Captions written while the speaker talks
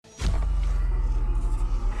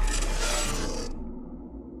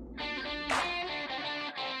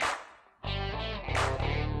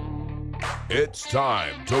It's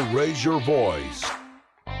time to raise your voice.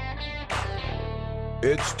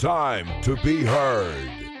 It's time to be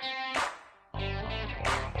heard.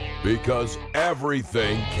 Because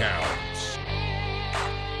everything counts.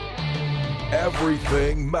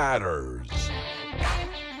 Everything matters.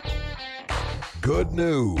 Good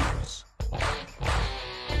news.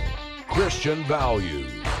 Christian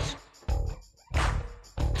values.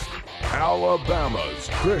 Alabama's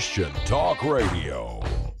Christian Talk Radio.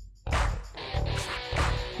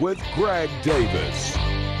 With Greg Davis.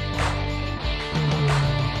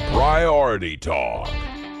 Priority Talk.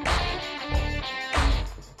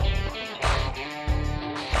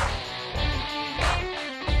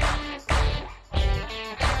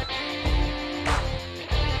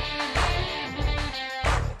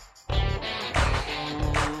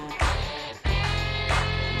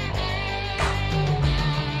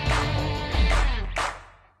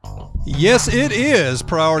 Yes, it is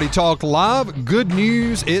Priority Talk Live. Good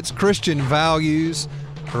news, it's Christian values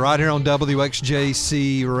right here on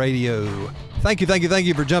WXJC Radio. Thank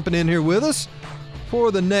you for jumping in here with us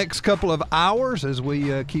for the next couple of hours as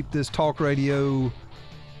we keep this talk radio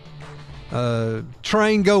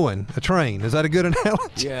train going. A train. Is that a good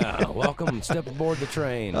analogy? Yeah, welcome. Step aboard the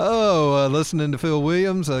train. Listening to Phil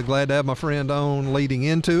Williams. Glad to have my friend on leading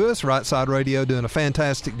into us. Right Side Radio doing a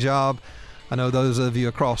fantastic job. I know those of you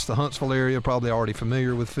across the Huntsville area are probably already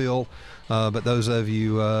familiar with Phil, but those of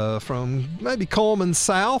you from maybe Coleman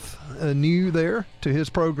South, new there to his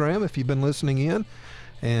program if you've been listening in.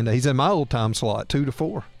 And he's in my old time slot, 2 to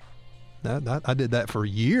 4. I did that for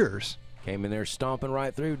years. Came in there stomping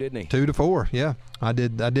right through, didn't he? 2 to 4, yeah. I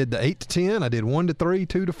did the 8 to 10. I did 1 to 3,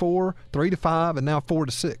 2 to 4, 3 to 5, and now 4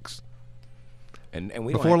 to 6. And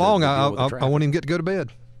we before long, I won't even get to go to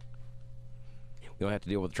bed. You don't have to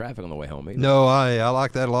deal with the traffic on the way home either. No, I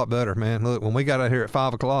like that a lot better, man. Look, when we got out here at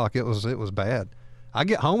 5 o'clock, it was bad. I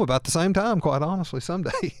get home about the same time, quite honestly, some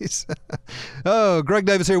days. Greg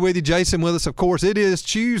Davis here with you. Jason with us, of course. It is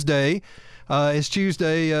Tuesday. It's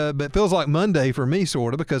Tuesday, but it feels like Monday for me,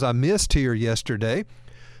 sort of, because I missed here yesterday.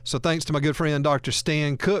 So thanks to my good friend, Dr.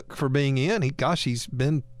 Stan Cook, for being in. He's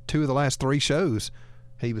been 2 of the last 3 shows.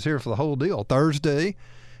 He was here for the whole deal. Thursday.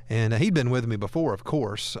 And he'd been with me before, of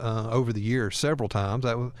course, over the years, several times.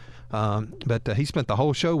 But he spent the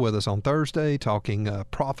whole show with us on Thursday talking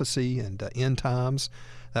prophecy and end times.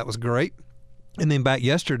 That was great. And then back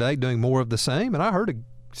yesterday doing more of the same. And I heard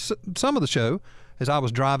some of the show as I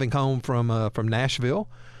was driving home from Nashville.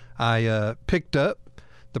 I picked up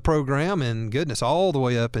the program, and goodness, all the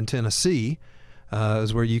way up in Tennessee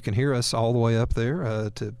is where you can hear us all the way up there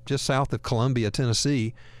to just south of Columbia,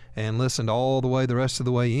 Tennessee. And listened all the way, the rest of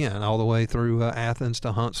the way in, all the way through Athens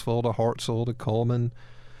to Huntsville to Hartsville to Coleman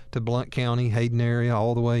to Blunt County, Hayden area,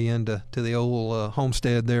 all the way into the old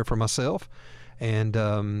homestead there for myself, and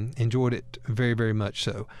enjoyed it very, very much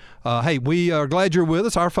so. Hey, we are glad you're with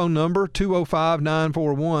us. Our phone number,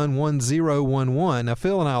 205-941-1011. Now,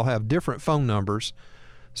 Phil and I will have different phone numbers,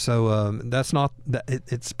 so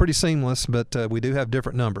it's pretty seamless, but we do have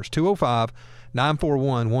different numbers.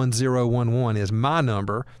 205-941-1011 is my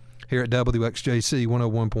number here at WXJC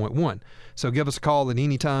 101.1. So give us a call at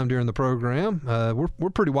any time during the program. We're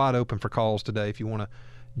pretty wide open for calls today if you want to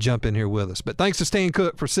jump in here with us. But thanks to Stan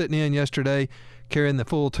Cook for sitting in yesterday, carrying the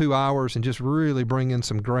full 2 hours and just really bringing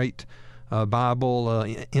some great Bible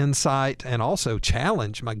insight and also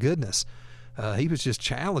challenge. My goodness. He was just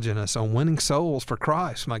challenging us on winning souls for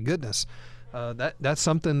Christ. My goodness. That's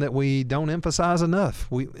something that we don't emphasize enough.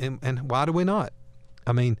 And why do we not?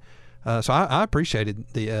 I mean, so I appreciated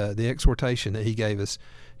the exhortation that he gave us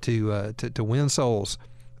to win souls.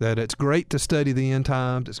 That it's great to study the end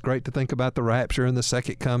times. It's great to think about the rapture and the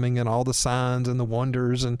second coming and all the signs and the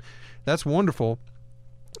wonders, and that's wonderful.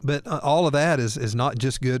 But all of that is not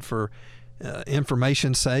just good for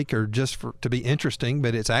information's sake or just to be interesting,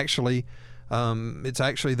 but it's actually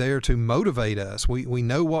there to motivate us. We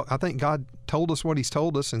know what I think God told us, what He's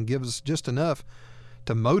told us, and gives us just enough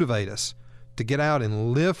to motivate us to get out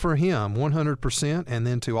and live for Him 100%, and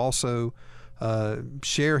then to also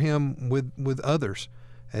share Him with others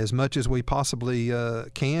as much as we possibly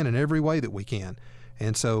can in every way that we can.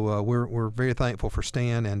 And so we're very thankful for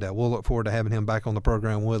Stan, and we'll look forward to having him back on the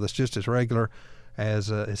program with us just as regular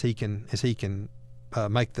as he can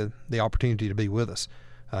make the opportunity to be with us.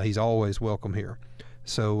 He's always welcome here.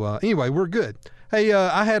 So anyway, we're good. Hey,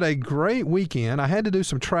 I had a great weekend. I had to do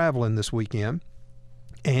some traveling this weekend.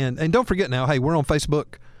 And don't forget now, hey, we're on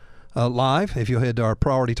Facebook Live. If you'll head to our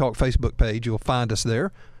Priority Talk Facebook page, you'll find us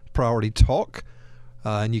there, Priority Talk.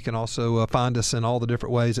 And you can also find us in all the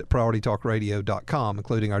different ways at PriorityTalkRadio.com,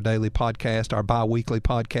 including our daily podcast, our bi-weekly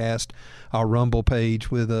podcast, our Rumble page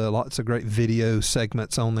with lots of great video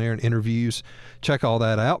segments on there and interviews. Check all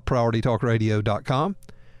that out, PriorityTalkRadio.com.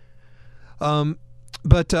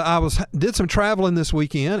 But I did some traveling this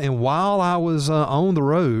weekend, and while I was on the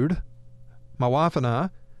road, my wife and I,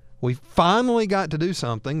 we finally got to do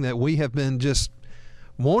something that we have been just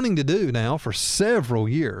wanting to do now for several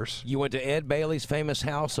years. You went to Ed Bailey's famous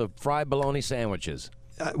house of fried bologna sandwiches.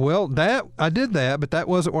 Well, I did that, but that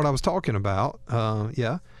wasn't what I was talking about.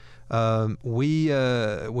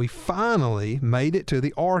 We finally made it to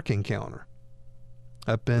the Ark Encounter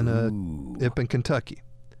up in Kentucky.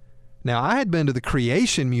 Now, I had been to the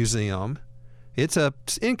Creation Museum. It's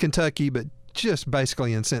in Kentucky, but just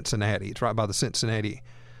basically in Cincinnati. It's right by the Cincinnati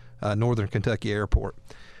Northern Kentucky Airport.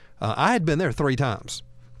 I had been there 3 times.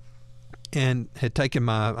 And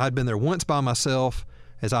I'd been there once by myself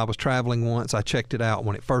as I was traveling once. I checked it out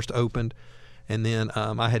when it first opened. And then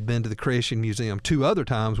I had been to the Creation Museum 2 other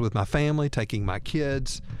times with my family, taking my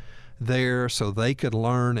kids there so they could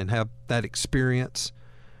learn and have that experience.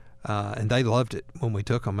 And they loved it when we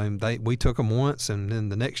took them. I mean, we took them once, and then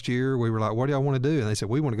the next year we were like, what do y'all want to do? And they said,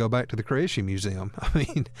 we want to go back to the Creation Museum. I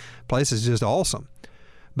mean, the place is just awesome.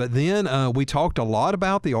 But then we talked a lot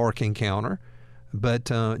about the Ark Encounter,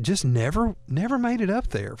 but just never made it up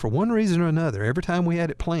there for one reason or another. Every time we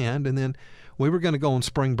had it planned, and then we were going to go on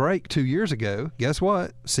spring break 2 years ago. Guess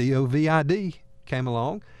what? COVID came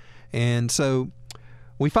along, and so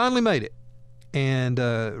we finally made it, and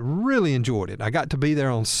really enjoyed it. I got to be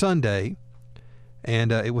there on Sunday,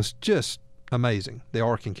 and it was just amazing, the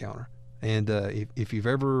Ark Encounter. And if you've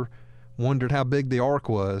ever wondered how big the Ark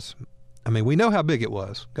was, I mean, we know how big it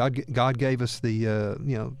was. God gave us the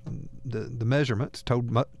the measurements.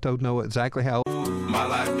 Told Noah exactly how. My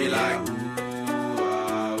life be like.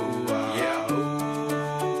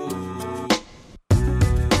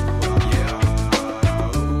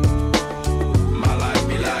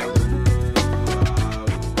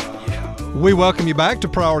 We welcome you back to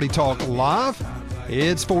Priority Talk Live.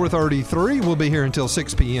 It's 4:33. We'll be here until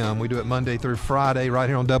 6 p.m. We do it Monday through Friday right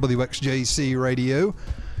here on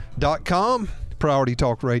WXJCRadio.com,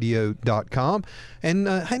 PriorityTalkRadio.com. And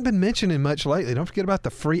I haven't been mentioning much lately. Don't forget about the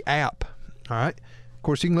free app. All right. Of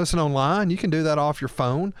course, you can listen online. You can do that off your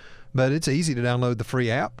phone, but it's easy to download the free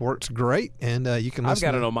app. Works great, and you can listen.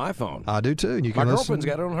 I've got it on my phone. I do too. And you can my listen girlfriend's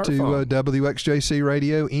got it on her to phone. WXJC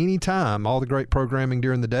Radio anytime. All the great programming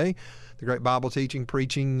during the day. The great Bible teaching,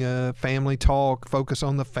 preaching, family talk, focus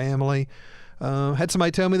on the family. Had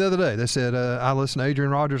somebody tell me the other day, they said, I listened to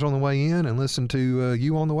Adrian Rogers on the way in and listened to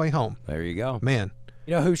you on the way home. There you go. Man.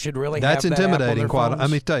 You know who should really that's have intimidating. that app on their phones? I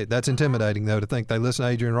mean, tell you, that's intimidating, though, to think they listen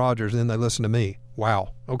to Adrian Rogers and then they listen to me.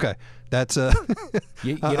 Wow. Okay. That's,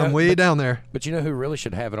 I'm way down there. But you know who really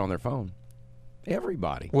should have it on their phone?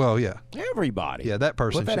 Everybody. Well, yeah. Everybody. Yeah, that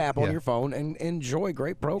person Put that app on yeah. your phone and enjoy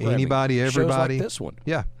great programming. Anybody, everybody. Shows like this one.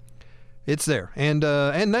 Yeah. It's there. And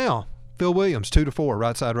now, Phil Williams, 2 to 4,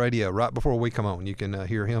 Right Side Radio, right before we come on. You can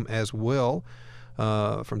hear him as well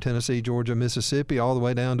from Tennessee, Georgia, Mississippi, all the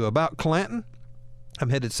way down to about Clanton.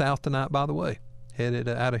 I'm headed south tonight, by the way. Headed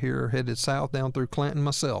out of here, headed south down through Clanton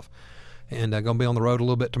myself. And I'm going to be on the road a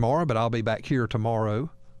little bit tomorrow, but I'll be back here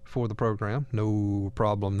tomorrow for the program. No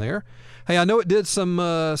problem there. Hey, I know it did some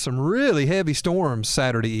really heavy storms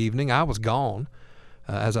Saturday evening. I was gone.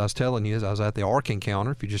 As I was telling you, as I was at the Ark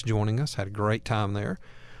Encounter, if you're just joining us, had a great time there.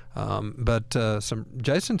 But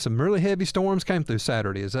some really heavy storms came through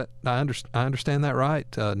Saturday. Is that I understand that right?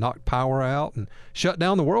 Knocked power out and shut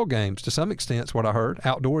down the World Games to some extent. Is what I heard.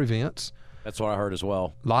 Outdoor events. That's what I heard as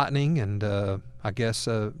well. Lightning and I guess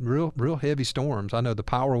real heavy storms. I know the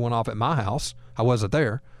power went off at my house. I wasn't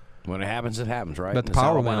there. When it happens, right? But the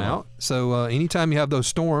power went out. So anytime you have those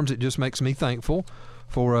storms, it just makes me thankful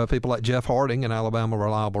for people like Jeff Harding and Alabama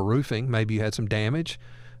Reliable Roofing. Maybe you had some damage,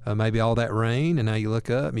 maybe all that rain, and now you look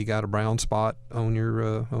up and you got a brown spot on your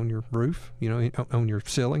roof, on your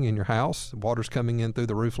ceiling in your house. The water's coming in through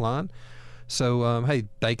the roof line. So, hey,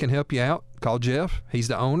 they can help you out. Call Jeff. He's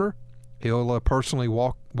the owner. He'll personally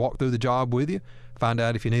walk through the job with you, find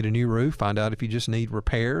out if you need a new roof, find out if you just need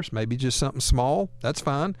repairs, maybe just something small. That's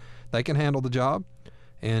fine. They can handle the job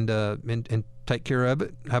and take care of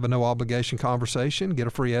it. Have a no-obligation conversation. Get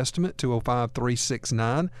a free estimate,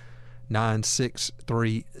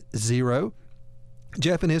 205-369-9630.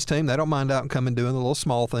 Jeff and his team, they don't mind out and coming doing the little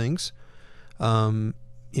small things. And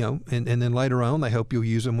then later on, they hope you'll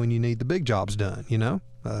use them when you need the big jobs done,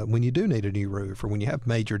 when you do need a new roof or when you have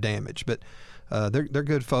major damage. But they're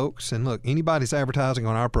good folks. And look, anybody's advertising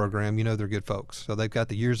on our program, they're good folks. So they've got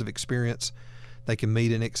the years of experience. they can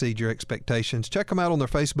meet and exceed your expectations. Check them out on their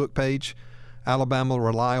Facebook page, Alabama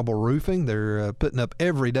Reliable Roofing. They're putting up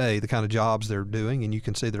every day the kind of jobs they're doing, and you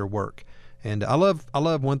can see their work. And I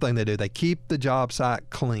love one thing they do. They keep the job site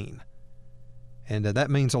clean. And that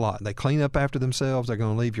means a lot. They clean up after themselves. They're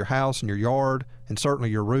going to leave your house and your yard and certainly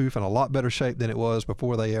your roof in a lot better shape than it was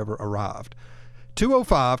before they ever arrived.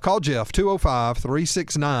 205, call Jeff,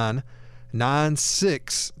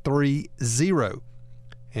 205-369-9630.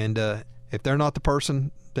 And if they're not the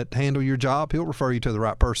person that handle your job, he'll refer you to the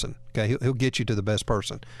right person. Okay, he'll get you to the best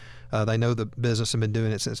person. They know the business and been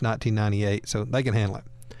doing it since 1998, so they can handle it.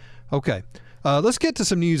 Okay, let's get to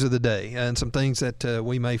some news of the day and some things that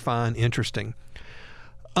we may find interesting.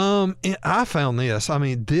 And I found this. I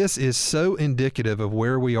mean, this is so indicative of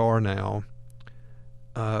where we are now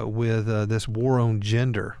with this war on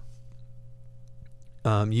gender.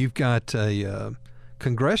 You've got a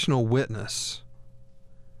congressional witness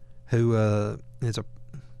who is a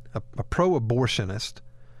pro-abortionist,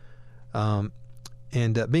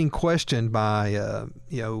 and being questioned by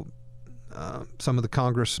some of the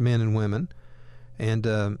congressmen and women and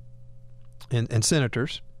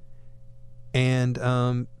senators. And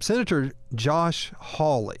Senator Josh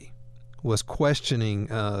Hawley was questioning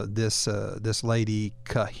this lady,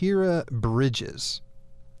 Kahira Bridges.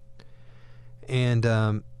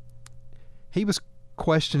 And he was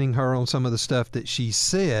questioning her on some of the stuff that she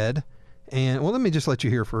said. And, well, let me just let you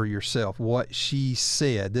hear for yourself what she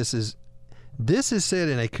said. This is said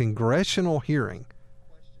in a congressional hearing.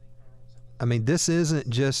 I mean, this isn't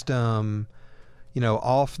just, off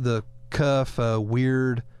the cuff,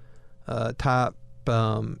 weird type,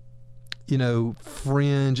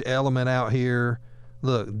 fringe element out here.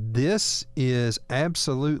 Look, this is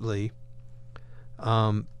absolutely,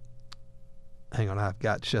 hang on, I've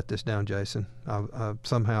got to shut this down, Jason.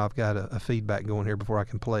 Somehow I've got a feedback going here before I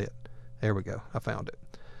can play it. There we go. I found it.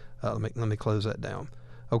 Let me close that down.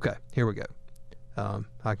 Okay, here we go. I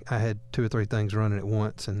had 2 or 3 things running at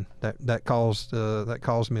once, and that caused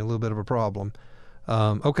me a little bit of a problem.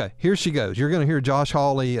 Okay, here she goes. You're going to hear Josh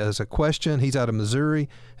Hawley as a question. He's out of Missouri,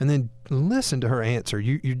 and then listen to her answer.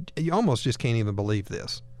 You almost just can't even believe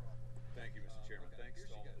this. Thank you, Mr. Chairman. Thanks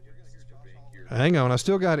for being here. Hang on, I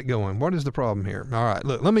still got it going. What is the problem here? All right,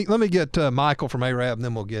 look, let me get Michael from ARAB, and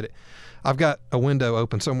then we'll get it. I've got a window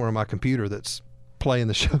open somewhere on my computer that's playing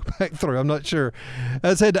the show back through. I'm not sure.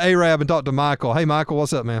 Let's head to ARAB and talk to Michael. Hey, Michael,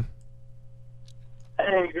 what's up, man?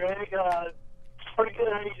 Hey, Greg. Pretty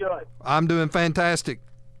good. How you doing? I'm doing fantastic.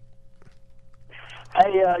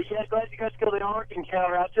 Hey, glad you got to go to the Ark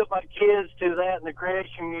Encounter. I took my kids to that in the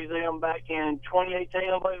Creation Museum back in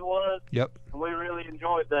 2018, I believe it was. Yep. And we really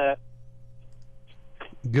enjoyed that.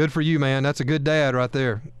 Good for you, man. That's a good dad right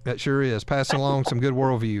there. That sure is. Passing along some good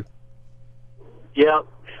worldview. Yep.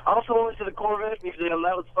 I also went to the Corvette Museum.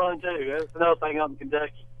 That was fun, too. That's another thing up in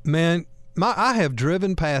Kentucky. Man, I have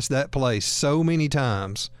driven past that place so many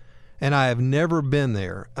times, and I have never been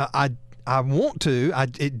there. I want to.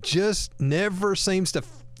 It just never seems to,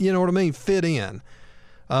 fit in.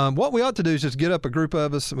 What we ought to do is just get up a group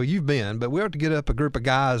of us. Well, you've been, but we ought to get up a group of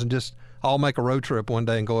guys and just all make a road trip one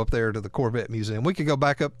day and go up there to the Corvette Museum. We could go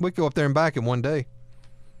back up. We could go up there and back in one day.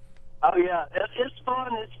 Oh, yeah. It's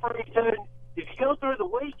fun. It's free, too. If you go through the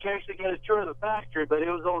week, you actually get a tour of the factory, but it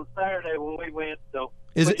was on Saturday when we went, so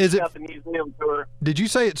is it got the museum tour. Did you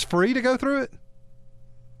say it's free to go through it?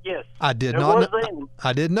 Yes. I did not.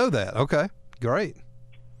 I didn't know that. Okay, great.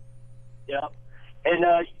 Yeah, and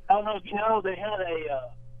I don't know if you know, they had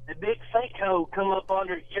a big sinkhole come up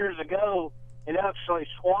under it years ago and actually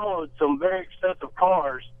swallowed some very expensive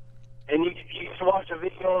cars. And you can watch a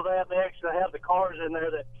video of that. They actually have the cars in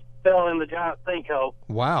there that fell in the giant sinkhole.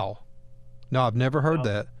 Wow. No, I've never heard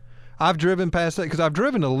that. I've driven past that because I've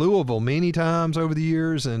driven to Louisville many times over the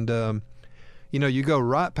years, and you go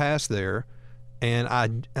right past there, and I,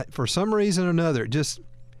 for some reason or another, it just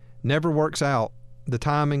never works out the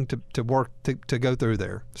timing to work to go through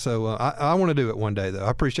there. So I want to do it one day, though. I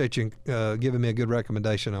appreciate you giving me a good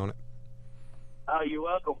recommendation on it. Oh, you're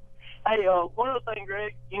welcome. Hey, one other thing,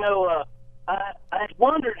 Greg. I had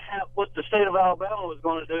wondered what the state of Alabama was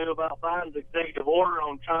going to do about Biden's executive order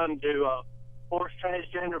on trying to force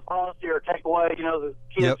transgender policy or take away, the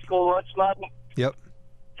kids' school lunch money. Yep.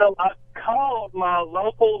 So I called my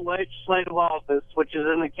local legislative office, which is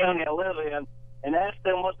in the county I live in, and asked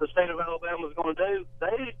them what the state of Alabama was going to do.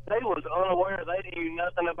 They was unaware. They knew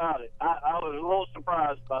nothing about it. I was a little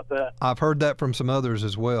surprised about that. I've heard that from some others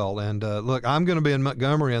as well. And look, I'm going to be in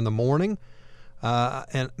Montgomery in the morning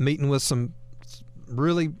and meeting with some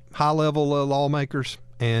really high-level lawmakers,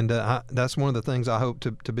 and that's one of the things I hope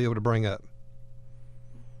to be able to bring up.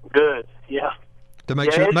 Good, yeah. to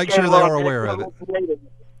make sure they are aware of it.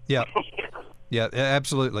 Yeah. Yeah,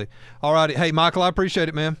 absolutely. All righty. Hey, Michael, I appreciate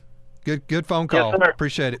it, man. Good phone call. Yes, sir.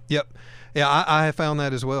 Appreciate it. Yep. Yeah, I have found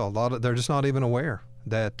that as well. They're just not even aware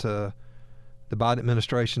that the Biden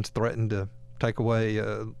administration's threatened to take away,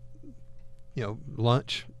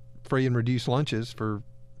 lunch, free and reduced lunches for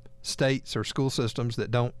states or school systems that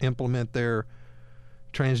don't implement their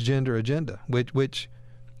transgender agenda, which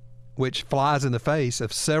flies in the face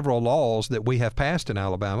of several laws that we have passed in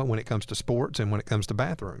Alabama when it comes to sports and when it comes to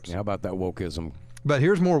bathrooms. How about that wokeism? But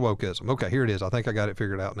here's more wokeism. Okay, here it is. I think I got it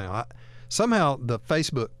figured out now. Somehow the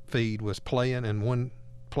Facebook feed was playing in one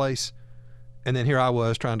place, and then here I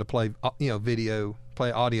was trying to play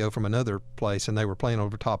play audio from another place, and they were playing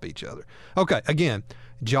over top each other. Okay, again,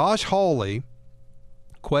 Josh Hawley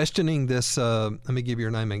questioning this, let me give you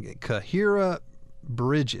her name again, Kahira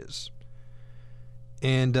Bridges.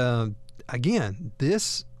 And again,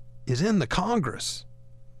 this is in the Congress.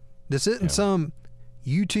 This isn't some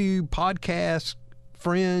YouTube podcast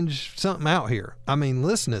fringe something out here. I mean,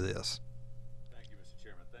 listen to this. Thank you, Mr.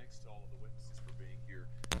 Chairman. Thanks to all of the witnesses for being here.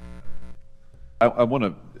 I want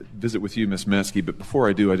to visit with you, Ms. Maskey, but before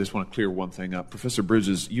I do, I just want to clear one thing up. Professor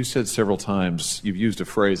Bridges, you said several times, you've used a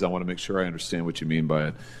phrase, I want to make sure I understand what you mean by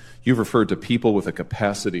it. You've referred to people with a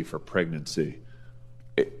capacity for pregnancy.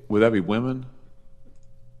 Would that be women?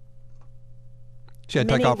 She had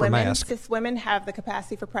to take off her mask. Many cis women have the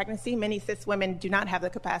capacity for pregnancy. Many cis women do not have the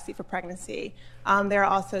capacity for pregnancy. There are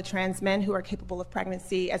also trans men who are capable of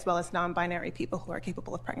pregnancy, as well as non-binary people who are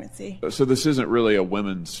capable of pregnancy. So this isn't really a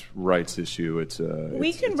women's rights issue.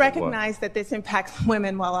 We can recognize that this impacts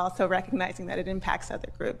women while also recognizing that it impacts other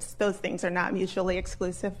groups. Those things are not mutually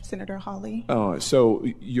exclusive, Senator Hawley. Oh, so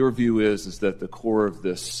your view is that the core of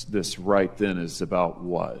this right then is about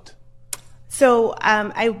what? So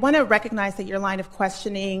I want to recognize that your line of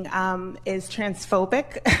questioning is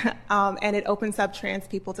transphobic, and it opens up trans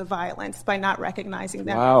people to violence by not recognizing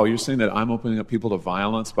that. Wow, you're saying that I'm opening up people to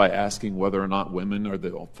violence by asking whether or not women are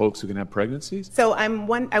the folks who can have pregnancies? So I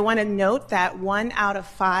want to note that 1 out of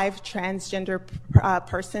 5 transgender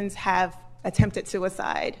persons have attempted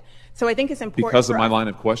suicide. So I think it's important because of my line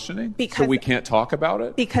of questioning? So we can't talk about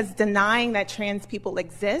it? Because denying that trans people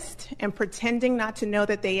exist and pretending not to know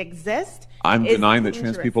that they exist. I'm denying that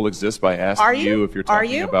trans people exist by asking you if you're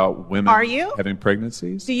talking about women having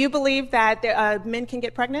pregnancies? Do you believe that men can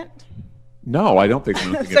get pregnant? No, I don't think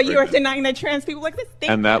women can get So pregnant. you are denying that trans people exist?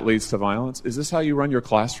 And that leads to violence? Is this how you run your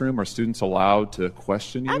classroom? Are students allowed to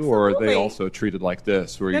question you? Absolutely. Or are they also treated like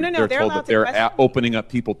this, where No, they're told that they're opening up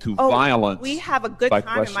people to violence? We have a good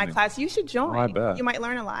time in my class. You should join. I bet. You might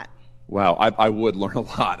learn a lot. Wow, I would learn a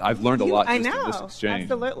lot. I've learned a lot just in this exchange.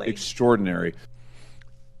 Absolutely.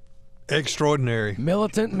 Extraordinary.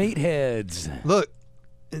 Militant meatheads. Look,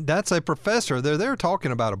 that's a professor. They're there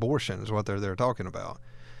talking about abortion is what they're there talking about.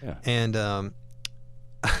 Yeah. And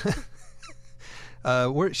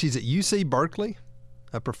she's at UC Berkeley,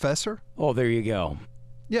 a professor. Oh, there you go.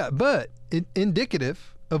 Yeah, but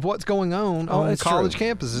indicative of what's going on college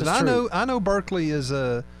campuses. I know Berkeley is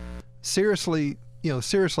seriously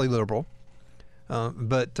liberal,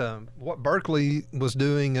 but what Berkeley was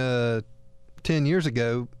doing 10 years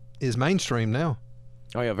ago is mainstream now.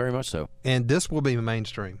 Oh yeah, very much so. And this will be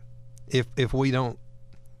mainstream if we don't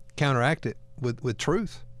counteract it with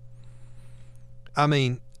truth. I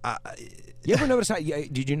mean, you ever notice how?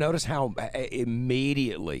 Did you notice how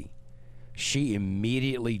she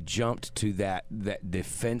immediately jumped to that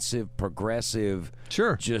defensive, progressive,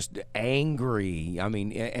 just angry. I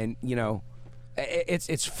mean, and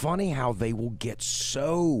it's funny how they will get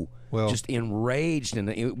so just enraged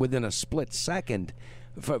within a split second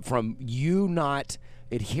from you not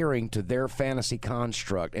adhering to their fantasy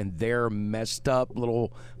construct and their messed up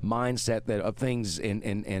little mindset of things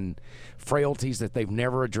and frailties that they've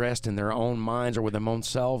never addressed in their own minds or with their own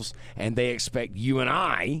selves, and they expect you and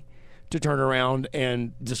I to turn around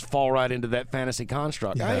and just fall right into that fantasy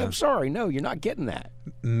construct. Yeah. I'm sorry, no, you're not getting that.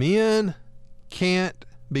 Men can't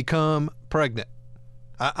become pregnant.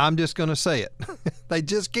 I'm just going to say it. They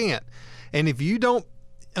just can't. And if you don't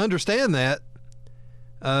understand that,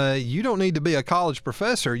 you don't need to be a college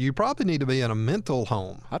professor. You probably need to be in a mental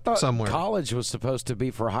home somewhere. I thought college was supposed to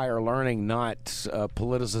be for higher learning, not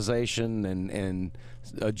politicization and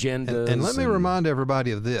agendas. And let me remind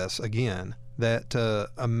everybody of this again, that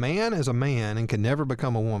a man is a man and can never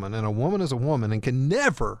become a woman, and a woman is a woman and can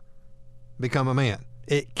never become a man.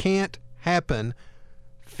 It can't happen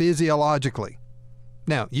physiologically.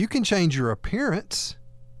 Now, you can change your appearance,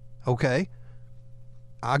 okay?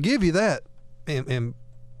 I'll give you that. And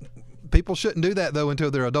people shouldn't do that, though,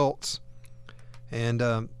 until they're adults.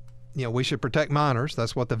 And we should protect minors.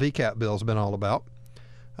 That's what the VCAP bill's been all about.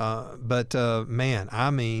 But man,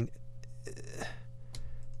 I mean,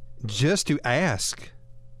 just to ask,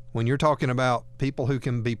 when you're talking about people who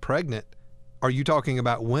can be pregnant, are you talking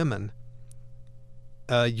about women?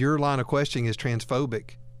 Your line of questioning is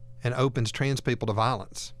transphobic and opens trans people to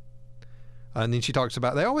violence. And then she talks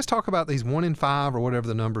about, they always talk about these 1 in 5 or whatever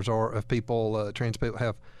the numbers are of people, trans people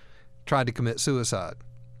have tried to commit suicide.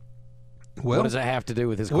 Well, what does that have to do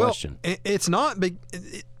with his question? It's not big.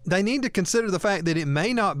 They need to consider the fact that it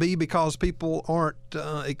may not be because people aren't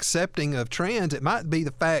accepting of trans. It might be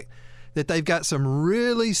the fact that they've got some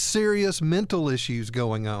really serious mental issues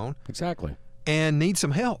going on. Exactly. And need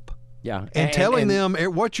some help. Yeah. And telling them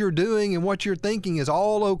what you're doing and what you're thinking is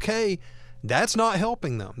all okay, that's not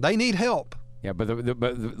helping them. They need help. Yeah,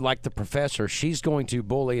 but like the professor, she's going to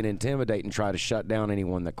bully and intimidate and try to shut down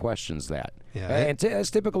anyone that questions that. Yeah, and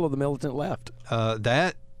it's typical of the militant left.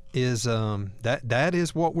 That is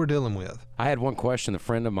what we're dealing with. I had one question. A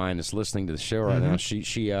friend of mine is listening to the show right now.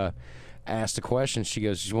 She asked a question. She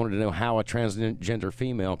wanted to know how a transgender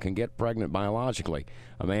female can get pregnant biologically.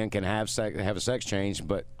 A man can have a sex change,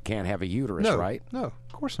 but can't have a uterus, right? No,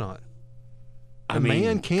 of course not. A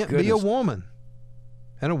man can't be a woman.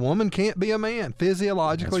 And a woman can't be a man.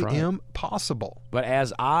 Physiologically impossible. But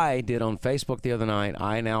as I did on Facebook the other night,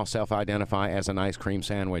 I now self-identify as an ice cream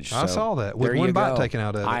sandwich. I saw that with one bite taken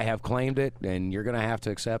out of it. I have claimed it, and you're going to have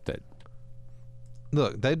to accept it.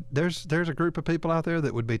 Look, there's a group of people out there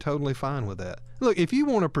that would be totally fine with that. Look, if you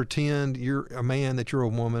want to pretend you're a man that you're a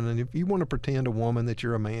woman, and if you want to pretend a woman that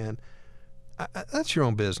you're a man, that's your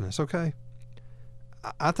own business, okay?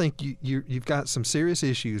 I think you've got some serious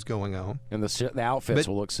issues going on, and the outfits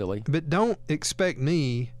will look silly. But don't expect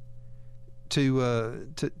me to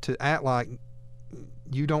act like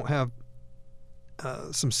you don't have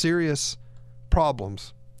some serious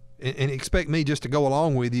problems, and expect me just to go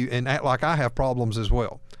along with you and act like I have problems as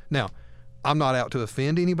well. Now, I'm not out to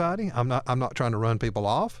offend anybody. I'm not trying to run people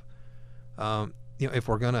off. If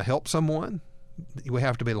we're going to help someone, we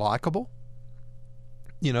have to be likable.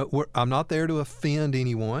 I'm not there to offend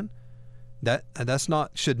anyone. That's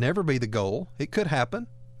not, should never be the goal. It could happen,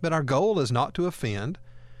 but our goal is not to offend.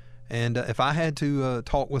 And if I had to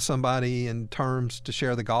talk with somebody in terms to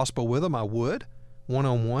share the gospel with them, I would,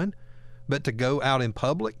 one-on-one. But to go out in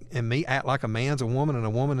public and me act like a man's a woman and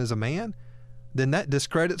a woman is a man, then that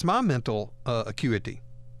discredits my mental acuity.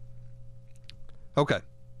 Okay,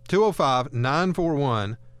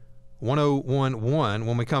 205-941-1011.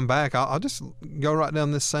 When we come back, I'll just go right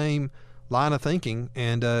down this same line of thinking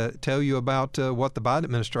and tell you about what the Biden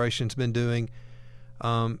administration's been doing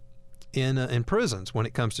in prisons when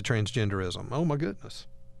it comes to transgenderism. Oh my goodness!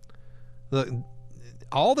 Look,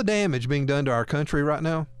 all the damage being done to our country right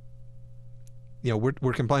now.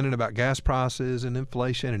 We're complaining about gas prices and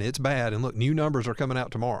inflation, and it's bad. And look, new numbers are coming out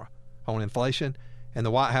tomorrow on inflation. And the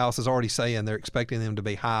White House is already saying they're expecting them to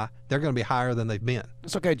be high. They're going to be higher than they've been.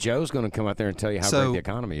 It's okay. Joe's going to come out there and tell you how great the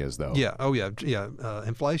economy is, though. Yeah. Oh, yeah. Yeah.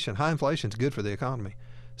 Inflation. High inflation is good for the economy.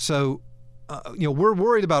 So, we're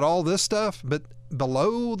worried about all this stuff, but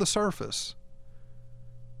below the surface,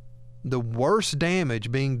 the worst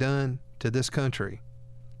damage being done to this country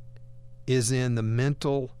is in the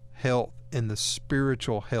mental health and the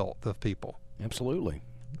spiritual health of people. Absolutely.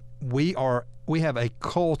 We have a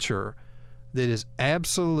culture that is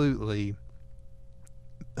absolutely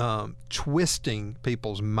twisting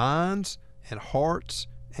people's minds and hearts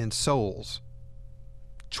and souls,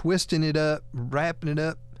 twisting it up, wrapping it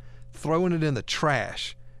up, throwing it in the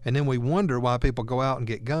trash. And then we wonder why people go out and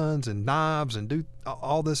get guns and knives and do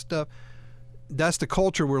all this stuff. That's the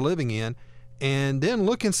culture we're living in. And then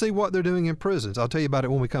look and see what they're doing in prisons. I'll tell you about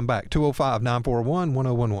it when we come back.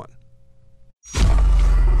 205-941-1011.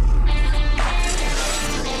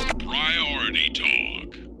 Priority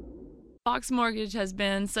Talk. Fox Mortgage has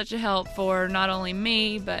been such a help for not only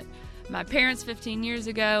me, but my parents 15 years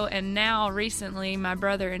ago, and now recently my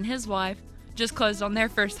brother and his wife just closed on their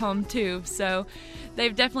first home too. So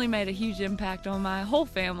they've definitely made a huge impact on my whole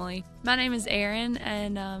family. My name is Erin,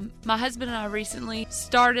 and my husband and I recently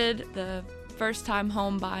started the first-time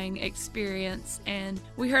home buying experience, and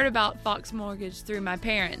we heard about Fox Mortgage through my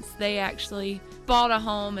parents. They actually bought a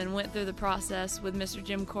home and went through the process with Mr.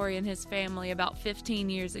 Jim Corey and his family about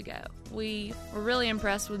 15 years ago. We were really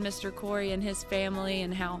impressed with Mr. Corey and his family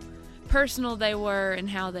and how personal they were and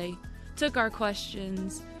how they took our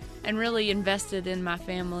questions and really invested in my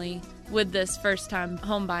family with this first-time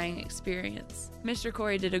home buying experience. Mr.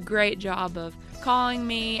 Corey did a great job of calling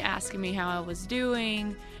me, asking me how I was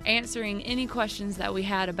doing, answering any questions that we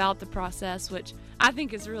had about the process, which I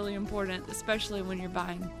think is really important, especially when you're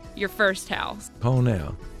buying your first house. Call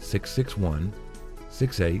now,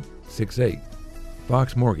 661-6868.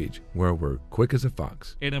 Fox Mortgage, where we're quick as a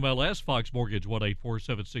fox. NMLS Fox Mortgage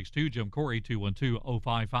 1844762, Jim Corey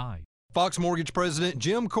 212-055. Fox Mortgage President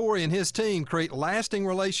Jim Corey and his team create lasting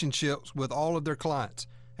relationships with all of their clients,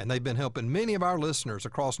 and they've been helping many of our listeners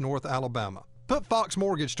across North Alabama. Put Fox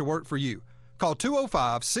Mortgage to work for you. Call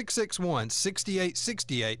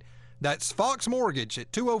 205-661-6868. That's Fox Mortgage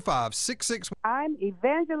at 205-661. I'm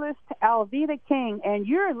Evangelist Alveda King, and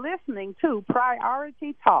you're listening to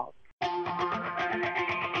Priority Talk.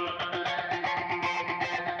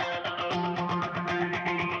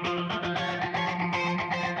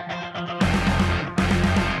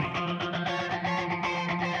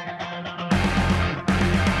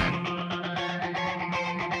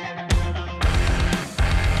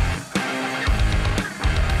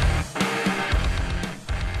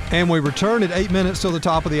 And we return at 8 minutes till the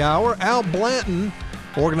top of the hour. Al Blanton,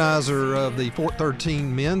 organizer of the Fort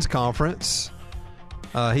 13 Men's Conference,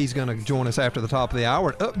 he's going to join us after the top of the hour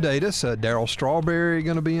and update us. Darryl Strawberry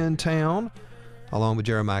going to be in town, along with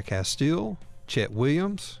Jeremiah Castile, Chet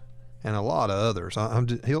Williams, and a lot of others.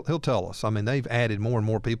 He'll tell us. I mean, they've added more and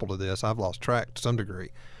more people to this. I've lost track to some degree.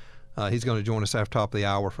 He's going to join us after top of the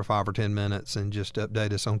hour for 5 or 10 minutes and just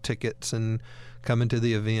update us on tickets and coming to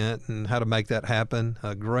the event and how to make that happen.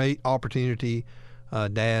 A great opportunity.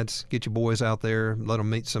 Dads, get your boys out there. Let them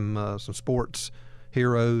meet some sports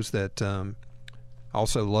heroes that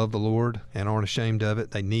also love the Lord and aren't ashamed of it.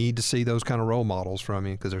 They need to see those kind of role models from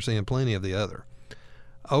you because they're seeing plenty of the other.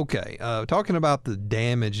 Okay, talking about the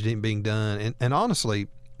damage being done, and honestly,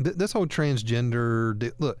 this whole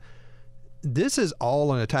transgender look, this is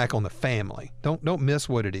all an attack on the family. Don't miss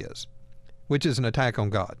what it is, which is an attack on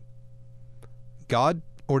God. God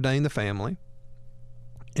ordained the family,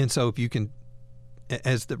 and so if you can,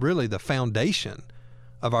 as really the foundation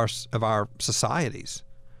of our societies,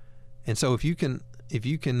 and so if you can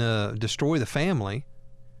destroy the family,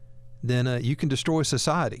 then you can destroy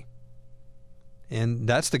society, and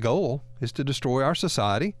that's the goal, is to destroy our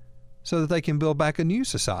society, so that they can build back a new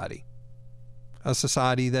society, a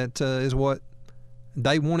society that is what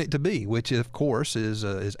they want it to be, which of course is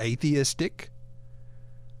atheistic,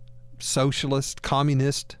 socialist,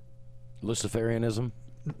 communist, Luciferianism.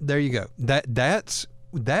 There you go. That's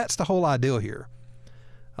the whole ideal here.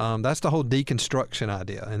 That's the whole deconstruction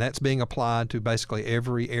idea, and that's being applied to basically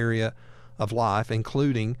every area of life,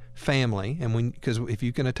 including family. And because if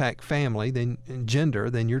you can attack family, then gender,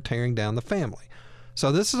 then you're tearing down the family.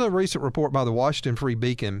 So this is a recent report by the Washington Free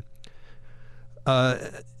Beacon,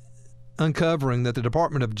 uncovering that the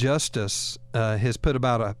Department of Justice has put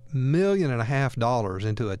about $1.5 million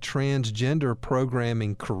into a transgender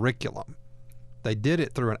programming curriculum. They did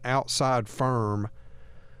it through an outside firm.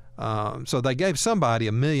 So they gave somebody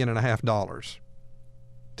 $1.5 million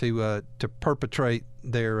to perpetrate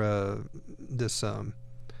their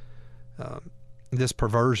this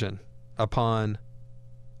perversion upon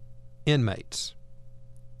inmates.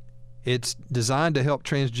 It's designed to help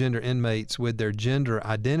transgender inmates with their gender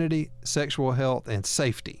identity, sexual health, and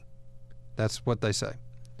safety. That's what they say.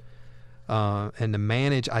 And to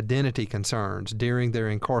manage identity concerns during their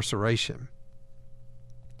incarceration.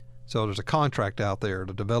 So there's a contract out there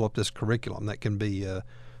to develop this curriculum that can be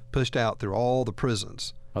pushed out through all the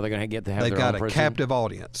prisons. Are they going to get to have They've their own got a prison? captive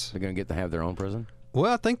audience. They're going to get to have their own prison?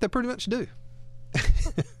 Well, I think they pretty much do.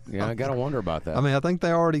 Yeah, I got to wonder about that. I mean, I think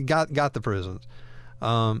they already got the prisons.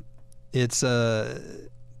 It's to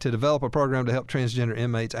develop a program to help transgender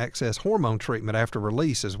inmates access hormone treatment after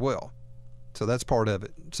release as well. So that's part of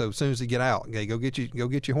it. So as soon as you get out, okay, go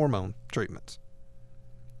get your hormone treatments.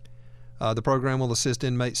 The program will assist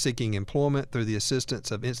inmates seeking employment through the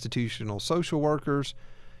assistance of institutional social workers.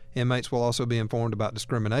 Inmates will also be informed about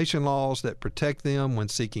discrimination laws that protect them when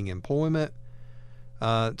seeking employment.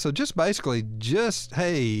 So just basically,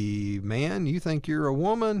 hey, man, you think you're a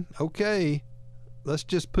woman? Okay, let's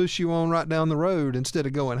just push you on right down the road instead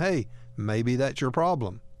of going, hey, maybe that's your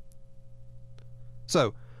problem.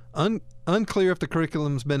 So unclear if the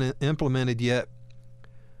curriculum's been implemented yet,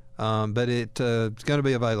 but it's going to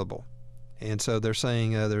be available. And so they're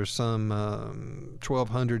saying there's some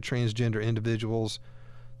 1,200 transgender individuals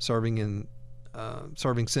serving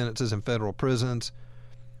sentences in federal prisons.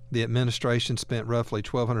 The administration spent roughly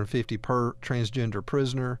 $1,250 per transgender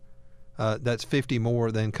prisoner. That's 50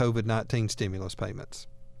 more than COVID-19 stimulus payments.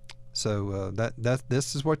 So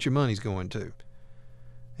this is what your money's going to.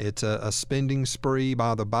 It's a spending spree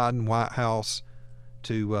by the Biden White House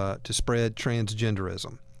to spread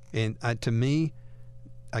transgenderism. And to me,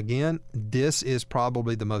 again, this is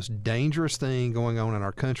probably the most dangerous thing going on in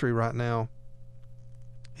our country right now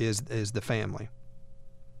is the family.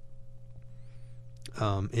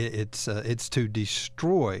 It's to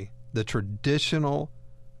destroy the traditional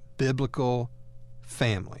biblical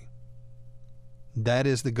family. That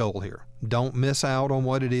is the goal here. Don't miss out on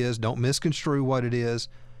what it is. Don't misconstrue what it is.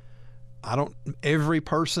 Every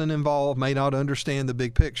person involved may not understand the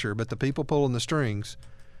big picture, but the people pulling the strings,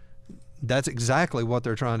 that's exactly what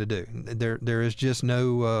they're trying to do. There is just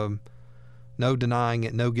no denying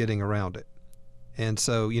it, no getting around it. And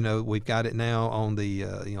so, we've got it now on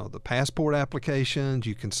the passport applications.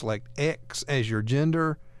 You can select X as your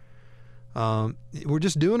gender. We're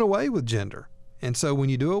just doing away with gender. And so when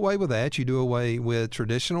you do away with that, you do away with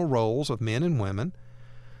traditional roles of men and women.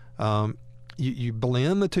 You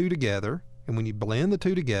blend the two together, and when you blend the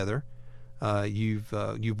two together,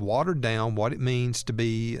 you've watered down what it means to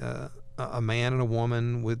be a man and a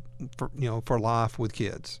woman for life with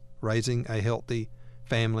kids, raising a healthy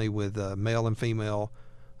family with male and female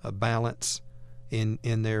balance in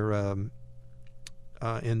their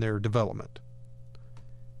development.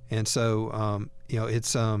 And so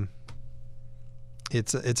it's a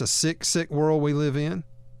sick world we live in,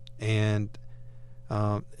 and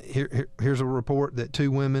here's a report that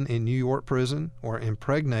 2 women in New York prison were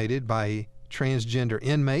impregnated by a transgender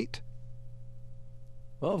inmate.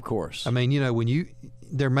 Well, of course. I mean,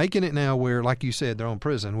 they're making it now where, like you said, they're on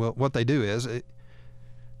prison. Well, what they do is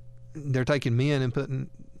they're taking men and putting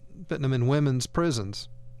them in women's prisons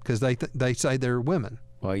because they say they're women.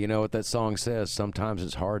 Well, you know what that song says? Sometimes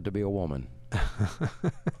it's hard to be a woman.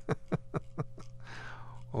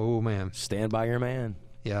 Oh, man. Stand by your man.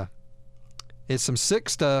 Yeah. It's some sick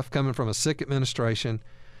stuff coming from a sick administration.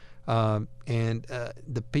 And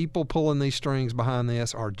the people pulling these strings behind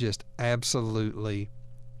this are just absolutely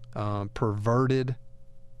perverted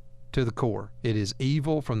to the core. It is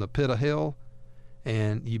evil from the pit of hell.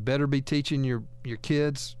 And you better be teaching your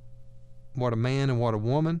kids what a man and what a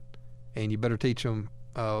woman. And you better teach them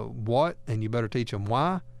what, and you better teach them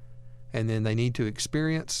why. And then they need to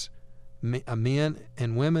experience men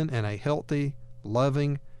and women in a healthy,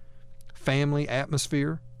 loving family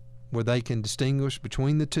atmosphere where they can distinguish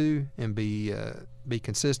between the two and be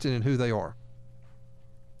consistent in who they are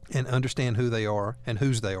and understand who they are and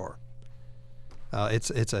whose they are.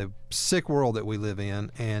 It's a sick world that we live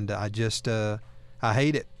in, and I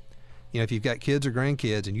hate it. If you've got kids or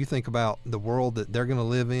grandkids and you think about the world that they're going to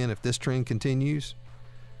live in if this trend continues,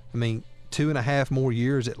 2.5 more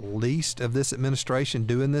years at least of this administration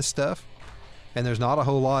doing this stuff, and there's not a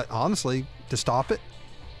whole lot, honestly, to stop it.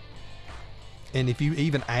 And if you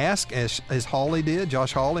even ask, as Hawley did,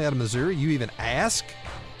 Josh Hawley out of Missouri, you even ask,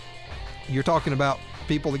 you're talking about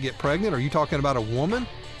people that get pregnant, or are you talking about a woman,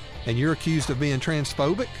 and you're accused of being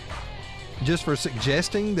transphobic just for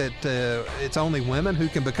suggesting that it's only women who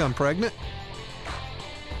can become pregnant?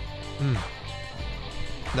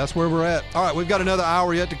 That's where we're at. All right, we've got another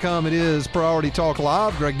hour yet to come. It is Priority Talk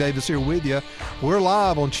Live. Greg Davis here with you. We're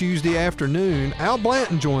live on Tuesday afternoon. Al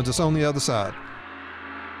Blanton joins us on the other side.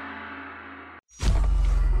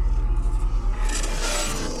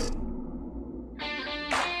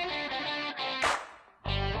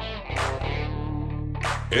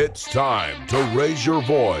 It's time to raise your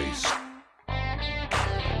voice.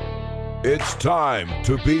 It's time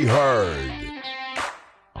to be heard.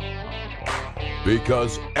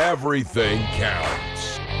 Because everything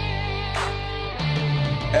counts.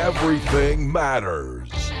 Everything matters.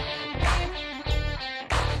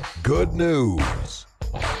 Good news.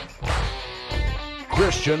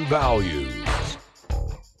 Christian values.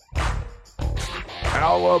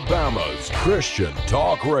 Alabama's Christian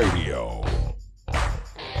Talk Radio.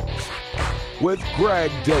 With Greg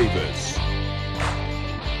Davis.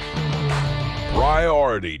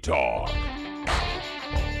 Priority Talk.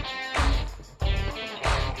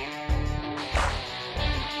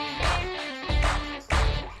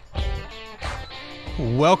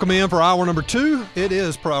 Welcome in for hour number 2. It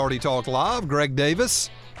is Priority Talk Live. Greg Davis.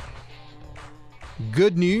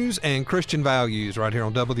 Good news and Christian values right here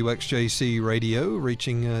on WXJC Radio,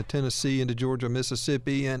 reaching Tennessee into Georgia,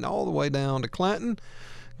 Mississippi, and all the way down to Clanton.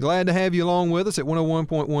 Glad to have you along with us at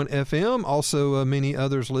 101.1 FM. Also, many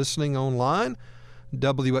others listening online.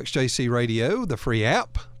 WXJC Radio, the free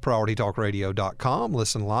app, PriorityTalkRadio.com.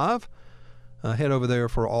 Listen live. Head over there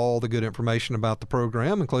for all the good information about the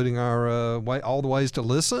program, including our all the ways to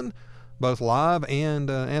listen, both live and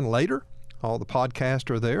later. All the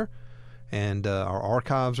podcasts are there, and our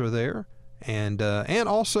archives are there. and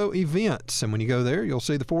also events. And when you go there, you'll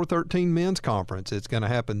see the 413 Men's Conference. It's going to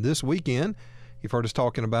happen this weekend. You've heard us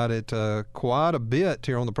talking about it quite a bit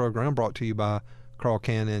here on the program, brought to you by Carl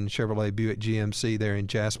Cannon Chevrolet Buick GMC there in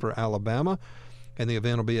Jasper, Alabama. And the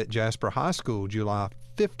event will be at Jasper High School July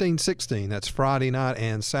 15, 16. That's Friday night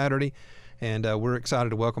and Saturday. And we're excited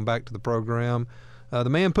to welcome back to the program the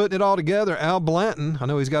man putting it all together, Al Blanton. I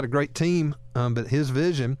know he's got a great team, but his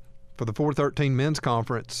vision for the 413 Men's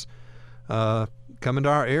Conference coming to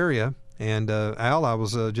our area. And Al, I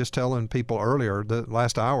was just telling people earlier, the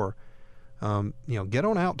last hour, get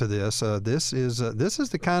on out to this. This is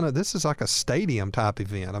like a stadium type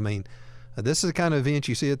event. I mean, this is the kind of event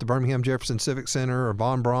you see at the Birmingham Jefferson Civic Center or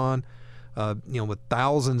Von Braun, with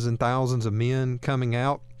thousands and thousands of men coming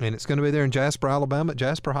out, and it's going to be there in Jasper, Alabama at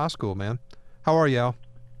Jasper High School, man. How are you, Al?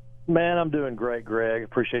 Man, I'm doing great, Greg.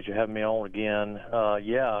 Appreciate you having me on again.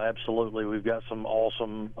 Yeah, absolutely. We've got some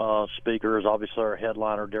awesome speakers. Obviously, our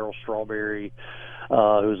headliner, Darryl Strawberry,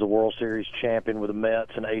 who's the World Series champion with the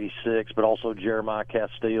Mets in '86, but also Jeremiah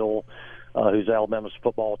Castile, who's Alabama's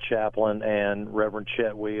football chaplain, and Reverend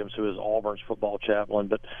Chet Williams, who is Auburn's football chaplain.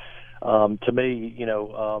 But to me,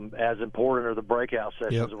 as important are the breakout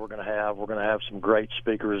sessions that we're going to have. We're going to have some great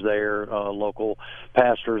speakers there, local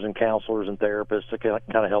pastors and counselors and therapists to kind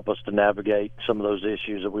of help us to navigate some of those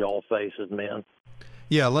issues that we all face as men.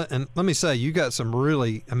 Yeah, and let me say, you got some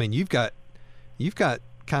really, you've got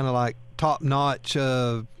kind of like top-notch,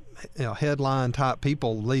 headline type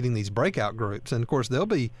people leading these breakout groups, and of course there'll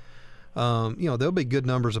be good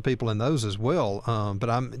numbers of people in those as well. But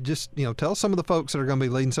I'm just, tell some of the folks that are going to be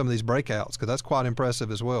leading some of these breakouts, because that's quite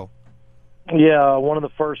impressive as well. Yeah, one of the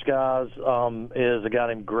first guys is a guy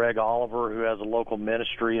named Greg Oliver, who has a local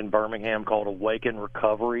ministry in Birmingham called Awaken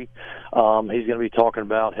Recovery. He's going to be talking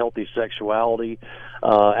about healthy sexuality.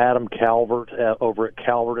 Adam Calvert over at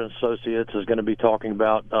Calvert & Associates is going to be talking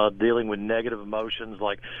about dealing with negative emotions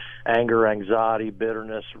like anger, anxiety,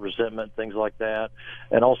 bitterness, resentment, things like that,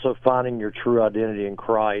 and also finding your true identity in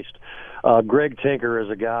Christ. Greg Tinker is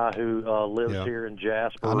a guy who lives here in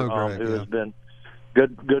Jasper, I know Greg, who has been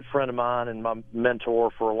good friend of mine and my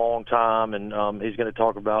mentor for a long time, and he's going to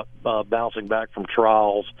talk about bouncing back from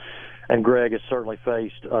trials. And Greg has certainly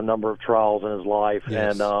faced a number of trials in his life,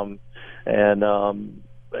 and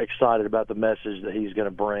excited about the message that he's going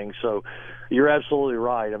to bring. So you're absolutely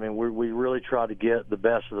right. I mean, we really try to get the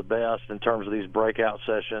best of the best in terms of these breakout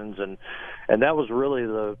sessions, and that was really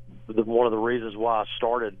the one of the reasons why I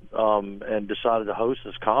started and decided to host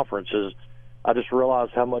this conference. Is I just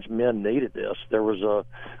realized how much men needed this. There was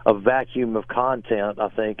a vacuum of content, I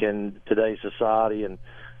think, in today's society, and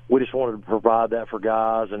we just wanted to provide that for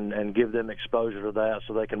guys and give them exposure to that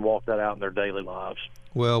so they can walk that out in their daily lives.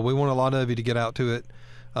 Well, we want a lot of you to get out to it,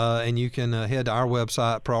 and you can head to our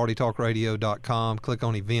website, prioritytalkradio.com, click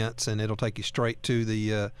on events, and it'll take you straight to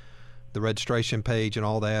the registration page and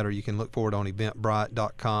all that, or you can look for it on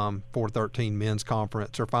eventbrite.com, 413 Men's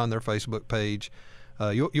Conference, or find their Facebook page.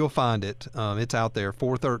 You'll find it. It's out there,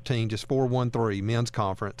 413, just 413 Men's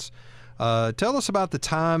Conference. Tell us about the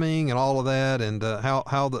timing and all of that, and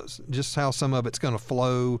how some of it's going to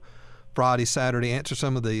flow Friday, Saturday. Answer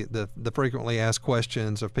some of the frequently asked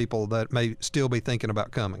questions of people that may still be thinking about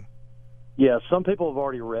coming. Yeah, some people have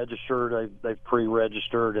already registered. They've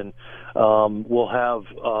pre-registered, and we'll have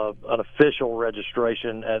an official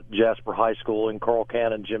registration at Jasper High School in Carl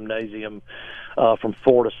Cannon Gymnasium from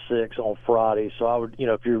 4 to 6 on Friday. So I would,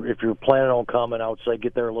 if you're planning on coming, I would say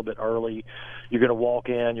get there a little bit early. You're going to walk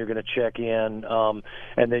in, you're going to check in,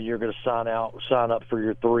 and then you're going to sign up for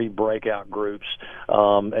your 3 breakout groups,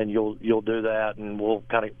 and you'll do that, and we'll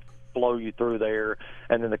kind of flow you through there,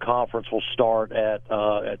 and then the conference will start at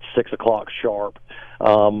 6 o'clock sharp.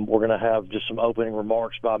 We're going to have just some opening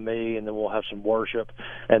remarks by me, and then we'll have some worship,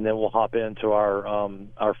 and then we'll hop into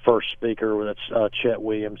our first speaker. That's Chet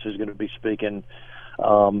Williams, who's going to be speaking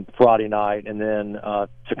Friday night, and then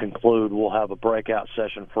to conclude, we'll have a breakout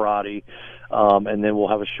session Friday, and then we'll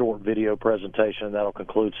have a short video presentation, and that'll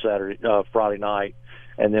conclude Friday night.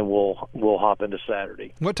 And then we'll hop into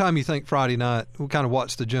Saturday. What time you think Friday night?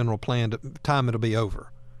 What's the general plan? Time it'll be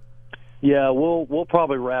over? Yeah, we'll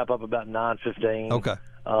probably wrap up about 9:15. Okay.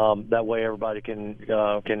 That way everybody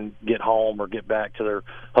can get home or get back to their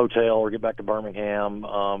hotel or get back to Birmingham.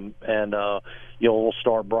 We'll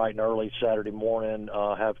start bright and early Saturday morning.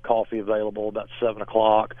 Have coffee available about 7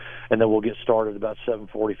 o'clock, and then we'll get started about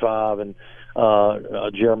 7:45. And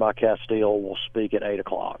Jeremiah Castile will speak at 8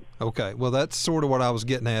 o'clock. Okay. Well, that's sort of what I was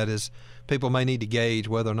getting at, is people may need to gauge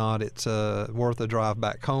whether or not it's worth a drive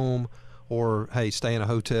back home, or, hey, stay in a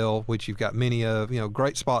hotel, which you've got many of,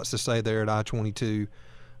 great spots to stay there at I-22.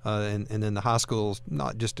 and then the high school's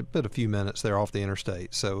not just but a few minutes there off the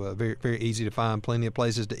interstate. So very, very easy to find, plenty of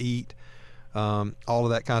places to eat, all of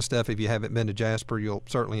that kind of stuff. If you haven't been to Jasper, you'll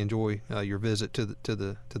certainly enjoy your visit to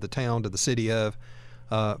the town, to the city of,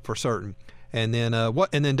 for certain. And then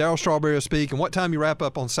And then Daryl Strawberry will speak. And what time you wrap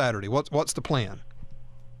up on Saturday? What's the plan?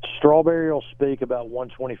 Strawberry will speak about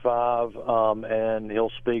 1:25, and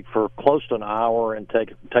he'll speak for close to an hour and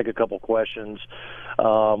take a couple questions.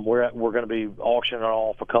 We're going to be auctioning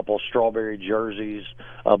off a couple of Strawberry jerseys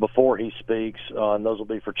before he speaks, and those will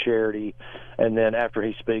be for charity. And then after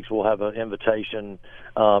he speaks, we'll have an invitation,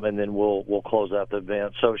 and then we'll close out the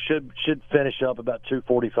event. So it should finish up about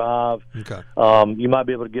 2:45. Okay. You might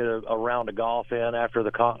be able to get a round of golf in after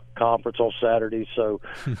the conference on Saturday. So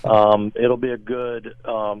it'll be a good.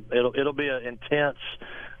 It'll be an intense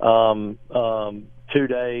 2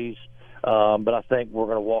 days. But I think we're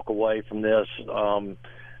going to walk away from this on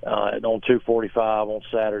 2:45 on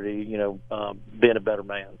Saturday, being a better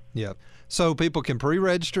man. Yeah. So people can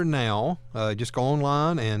pre-register now. Just go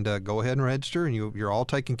online and go ahead and register, and you're all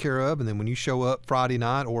taken care of. And then when you show up Friday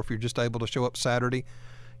night, or if you're just able to show up Saturday,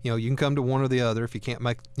 you can come to one or the other. If you can't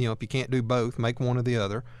if you can't do both, make one or the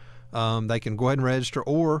other. They can go ahead and register,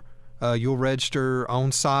 or you'll register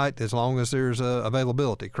on site as long as there's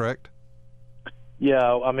availability. Correct?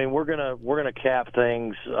 Yeah, I mean we're gonna cap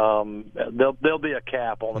things. There'll be a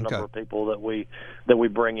cap on the number of people that we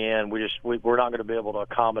bring in. We're not going to be able to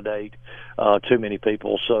accommodate too many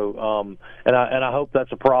people. So and I hope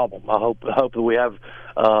that's a problem. I hope that we have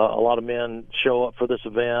a lot of men show up for this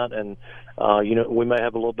event, and we may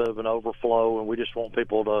have a little bit of an overflow, and we just want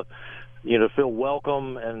people to feel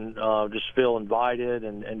welcome and just feel invited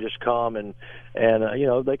and just come and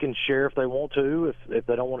they can share if they want to. If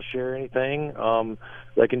they don't want to share anything,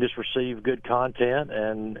 they can just receive good content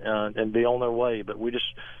and be on their way. But we just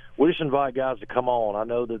invite guys to come on. I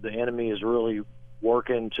know that the enemy is really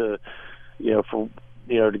working to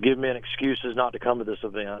to give men excuses not to come to this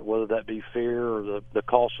event, whether that be fear or the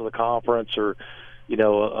cost of the conference or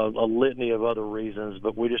a litany of other reasons.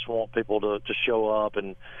 But we just want people to show up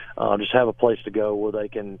and just have a place to go where they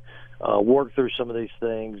can work through some of these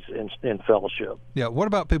things in fellowship. Yeah. What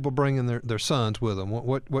about people bringing their sons with them?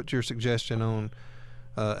 What's your suggestion on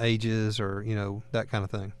ages or that kind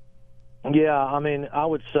of thing? Yeah, I mean, I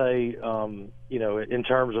would say in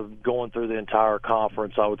terms of going through the entire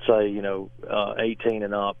conference, I would say 18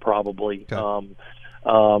 and up probably. Okay.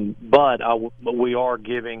 But we are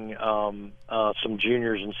giving some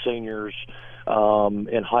juniors and seniors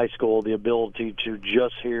in high school the ability to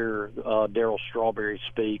just hear Daryl Strawberry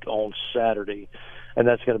speak on Saturday, and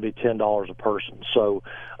that's going to be $10 a person. So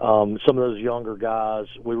some of those younger guys,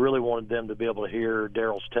 we really wanted them to be able to hear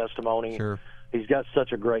Daryl's testimony. Sure. He's got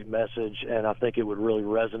such a great message, and I think it would really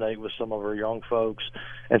resonate with some of our young folks.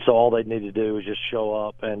 And so all they need to do is just show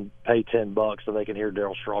up and pay $10 so they can hear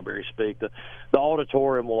Daryl Strawberry speak. The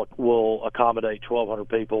auditorium will accommodate 1,200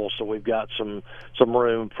 people, so we've got some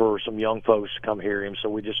room for some young folks to come hear him. So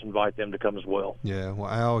we just invite them to come as well. Yeah, well,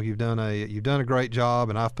 Al, you've done a great job,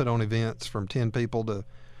 and I've put on events from 10 people to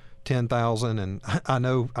 10,000, and I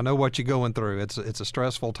know what you're going through. It's a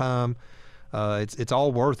stressful time. It's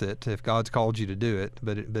all worth it if God's called you to do it,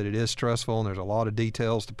 but it is stressful, and there's a lot of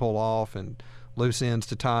details to pull off and loose ends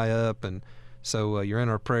to tie up, and so you're in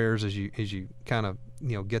our prayers as you kind of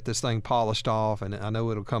get this thing polished off, and I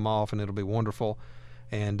know it'll come off and it'll be wonderful.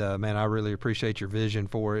 And man, I really appreciate your vision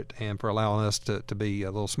for it and for allowing us to be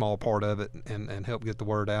a little small part of it and help get the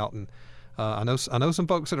word out. And I know some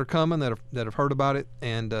folks that are coming that have heard about it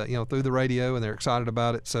and through the radio, and they're excited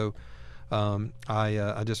about it. So. I'm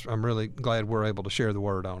really glad we're able to share the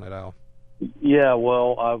word on it, Al. Yeah,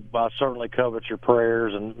 well, I certainly covet your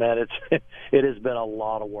prayers, and man, it has been a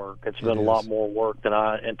lot of work. It's been a lot more work than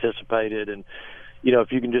I anticipated, and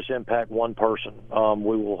if you can just impact one person,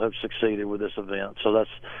 we will have succeeded with this event. So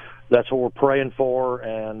that's what we're praying for,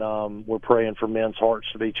 and we're praying for men's hearts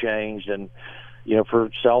to be changed, and for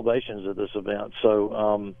salvations at this event.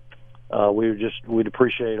 So we'd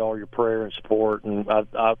appreciate all your prayer and support, and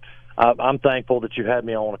I'm thankful that you had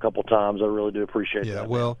me on a couple times. I really do appreciate that. Yeah,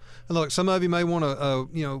 well, look, some of you may want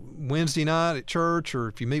to, Wednesday night at church, or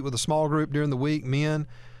if you meet with a small group during the week, men,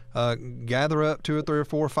 gather up 2 or 3 or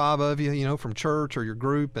 4 or 5 of you, from church or your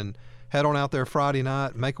group, and head on out there Friday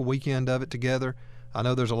night, make a weekend of it together. I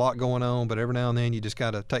know there's a lot going on, but every now and then you just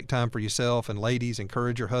got to take time for yourself. And ladies,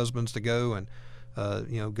 encourage your husbands to go and,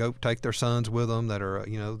 go take their sons with them that are,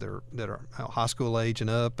 that are high school age and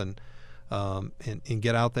up, and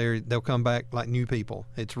get out there. They'll come back like new people.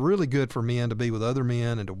 It's really good for men to be with other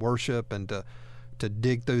men and to worship and to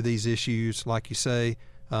dig through these issues, like you say.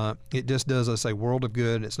 It just does us a world of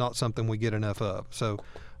good. It's not something we get enough of. So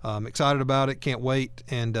I'm excited about it. Can't wait.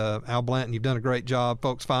 And Al Blanton, you've done a great job.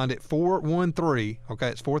 Folks, find it 413. Okay,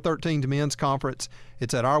 it's 413's Men's Conference.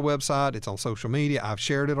 It's at our website. It's on social media. I've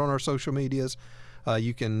shared it on our social medias.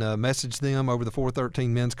 You can message them over the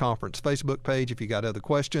 413 Men's Conference Facebook page if you got other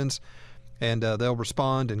questions, and they'll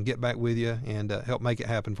respond and get back with you and help make it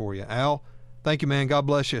happen for you. Al, thank you, man. God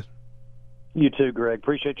bless you. You too, Greg.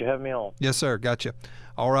 Appreciate you having me on. Yes, sir. Gotcha.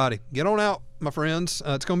 All righty. Get on out, my friends.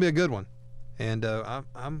 It's going to be a good one. And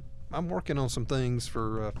I'm working on some things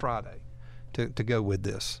for Friday to go with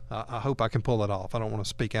this. I hope I can pull it off. I don't want to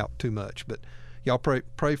speak out too much, but y'all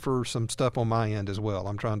pray for some stuff on my end as well.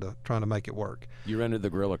 I'm trying to make it work. You rented the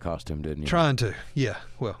gorilla costume, didn't you? Trying to. Yeah.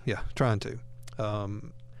 Well, yeah, trying to.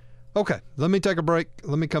 Okay, let me take a break.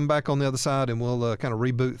 Let me come back on the other side, and we'll kind of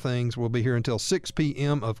reboot things. We'll be here until 6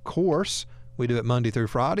 p.m., of course. We do it Monday through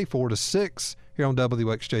Friday, 4 to 6, here on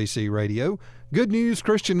WXJC Radio. Good news,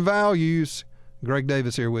 Christian values. Greg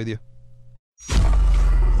Davis here with you.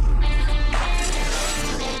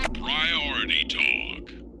 Priority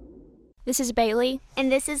Talk. This is Bailey.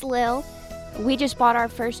 And this is Lil. We just bought our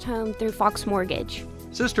first home through Fox Mortgage.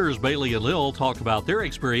 Sisters Bailey and Lil talk about their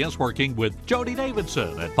experience working with Jody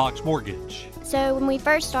Davidson at Fox Mortgage. So when we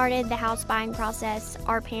first started the house buying process,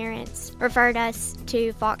 our parents referred us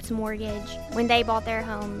to Fox Mortgage. When they bought their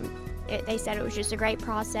home, they said it was just a great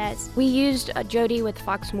process. We used Jody with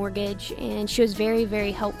Fox Mortgage, and she was very,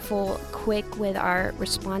 very helpful, quick with our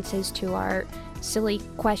responses to our silly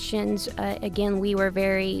questions. Again, we were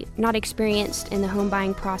very not experienced in the home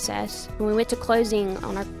buying process. When we went to close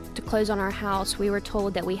on our house, we were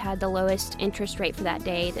told that we had the lowest interest rate for that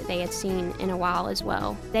day that they had seen in a while as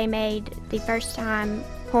well. They made the first time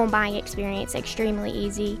home buying experience extremely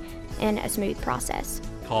easy and a smooth process.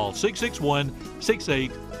 Call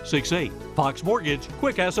 661-6868. Fox Mortgage,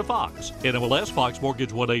 quick as a fox. NMLS Fox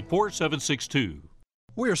Mortgage 184762.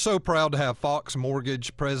 We are so proud to have Fox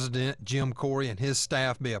Mortgage President Jim Corey and his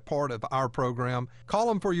staff be a part of our program. Call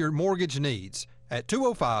them for your mortgage needs at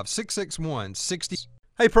 205-661-60.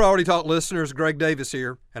 Hey, Priority Talk listeners, Greg Davis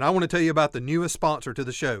here, and I want to tell you about the newest sponsor to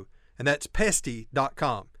the show, and that's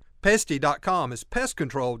Pesty.com. Pesty.com is pest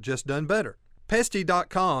control just done better.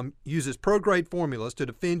 Pesty.com uses pro-grade formulas to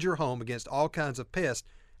defend your home against all kinds of pests,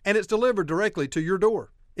 and it's delivered directly to your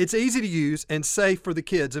door. It's easy to use and safe for the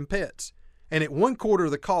kids and pets. And at 1/4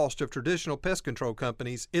 of the cost of traditional pest control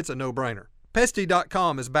companies, it's a no-brainer.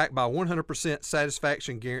 Pesty.com is backed by 100%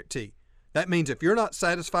 satisfaction guarantee. That means if you're not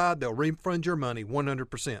satisfied, they'll refund your money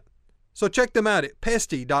 100%. So check them out at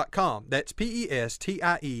Pesty.com, that's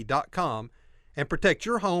Pestie.com, and protect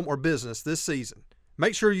your home or business this season.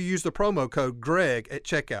 Make sure you use the promo code GREG at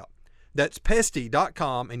checkout. That's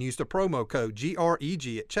Pesty.com and use the promo code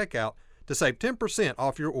GREG at checkout to save 10%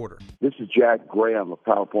 off your order. This is Jack Graham of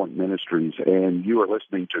PowerPoint Ministries, and you are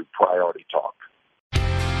listening to Priority Talk.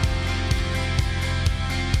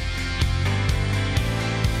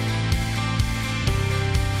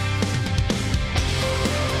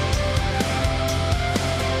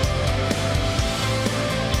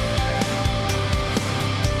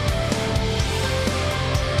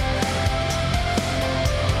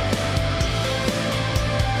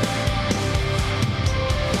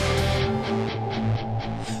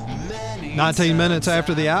 Nineteen minutes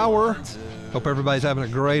after the hour. Hope everybody's having a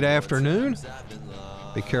great afternoon.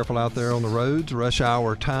 Be careful out there on the roads, rush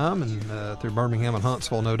hour time, and through Birmingham and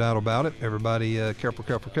Huntsville, no doubt about it. Everybody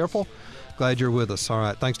careful. Glad you're with us. All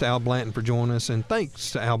right, thanks to Al Blanton for joining us, and thanks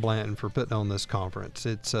to Al Blanton for putting on this conference.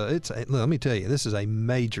 Let me tell you, this is a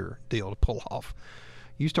major deal to pull off.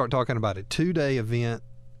 You start talking about a 2-day event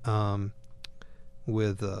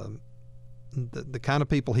with the kind of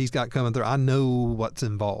people he's got coming through. I know what's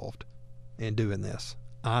involved in doing this.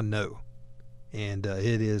 I know, and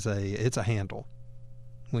it's a handle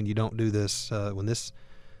when you don't do this. When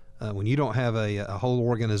you don't have a whole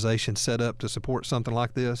organization set up to support something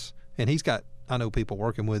like this, and I know people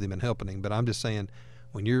working with him and helping him, but I'm just saying,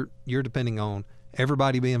 when you're depending on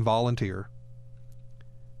everybody being volunteer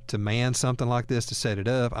to man something like this, to set it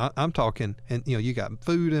up, I'm talking, and you got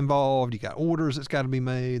food involved, you got orders that's got to be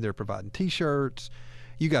made. They're providing T-shirts.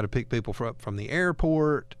 You got to pick people from the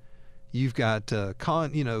airport. You've got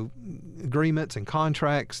agreements and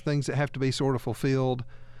contracts, things that have to be sort of fulfilled.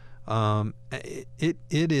 It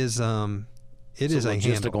is a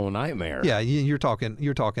logistical nightmare. Yeah, you're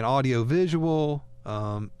talking audio visual.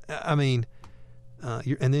 And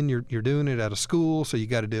then you're doing it at a school, so you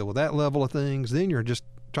got to deal with that level of things. Then you're just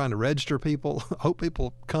trying to register people, hope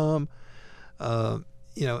people come. I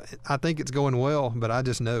think it's going well, but I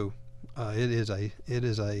just know it's a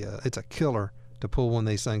killer to pull one of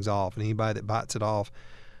these things off, and anybody that bites it off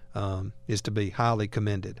is to be highly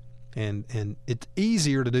commended. And it's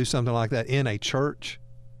easier to do something like that in a church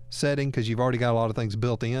setting because you've already got a lot of things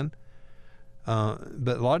built in.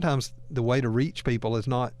 But a lot of times the way to reach people is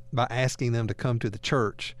not by asking them to come to the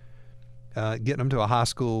church. Getting them to a high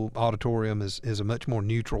school auditorium is a much more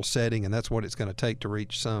neutral setting, and that's what it's going to take to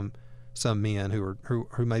reach some men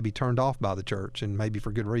who may be turned off by the church, and maybe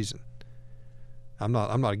for good reason. I'm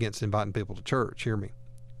not against inviting people to church, hear me,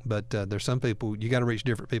 but there's some people you got to reach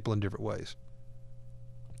different people in different ways.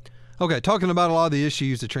 Okay, talking about a lot of the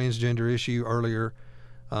issues, the transgender issue earlier,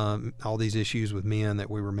 all these issues with men that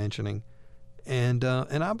we were mentioning, and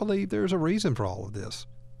I believe there's a reason for all of this.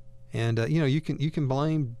 And you can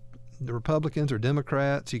blame the Republicans or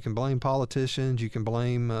Democrats, you can blame politicians, you can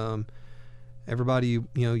blame everybody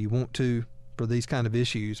you want to for these kind of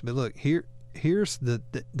issues. But look, here's the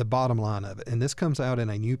bottom line of it, and this comes out in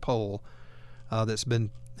a new poll that's been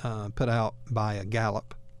put out by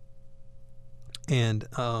Gallup, and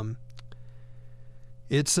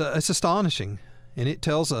it's astonishing, and it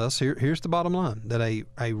tells us here's the bottom line, that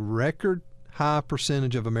a record high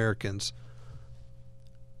percentage of Americans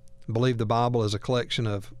believe the Bible is a collection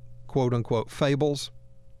of quote-unquote fables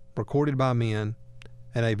recorded by men,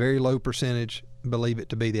 and a very low percentage believe it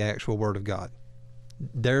to be the actual Word of God.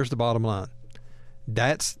 There's the bottom line.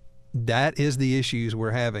 That is the issues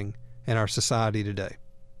we're having in our society today.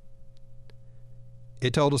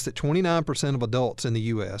 It told us that 29% of adults in the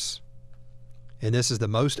U.S., and this is the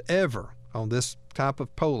most ever on this type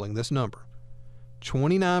of polling, this number,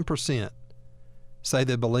 29% say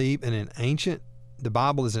they believe in the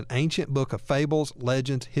Bible is an ancient book of fables,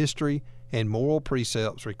 legends, history, and moral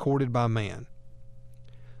precepts recorded by man.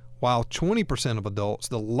 While 20% of adults,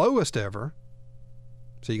 the lowest ever,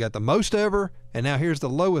 so you got the most ever, and now here's the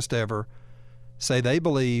lowest ever, say they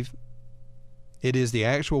believe it is the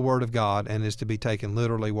actual Word of God and is to be taken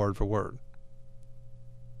literally word for word.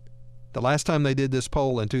 The last time they did this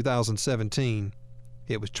poll in 2017,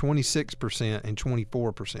 it was 26% and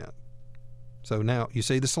 24%. So now you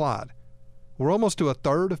see the slide. We're almost to a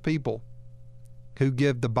third of people who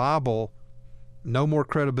give the Bible no more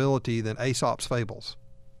credibility than Aesop's fables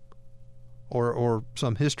or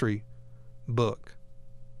some history book.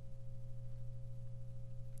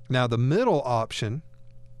 Now, the middle option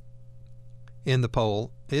in the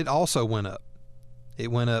poll, it also went up.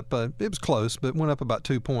 It went up, it was close, but went up about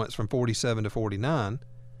 2 points from 47 to 49.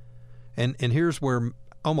 And here's where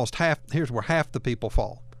half the people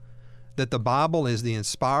fall. That the Bible is the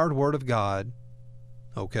inspired Word of God,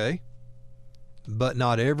 okay, but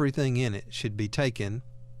not everything in it should be taken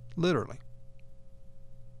literally.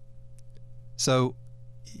 So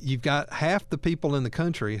you've got half the people in the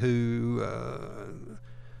country who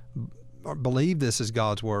believe this is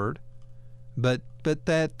God's Word, but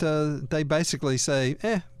that they basically say,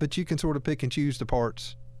 but you can sort of pick and choose the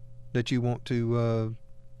parts that you want to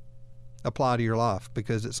apply to your life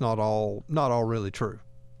because it's not all really true.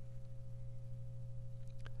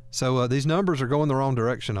 So these numbers are going the wrong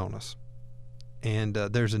direction on us. And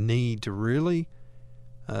there's a need to really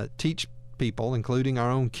teach people, including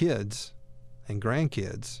our own kids and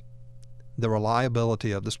grandkids, the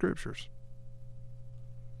reliability of the Scriptures.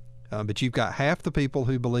 But you've got half the people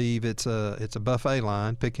who believe it's a buffet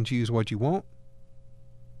line, pick and choose what you want.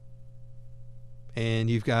 And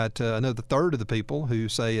you've got another third of the people who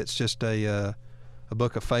say it's just a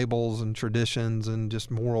book of fables and traditions and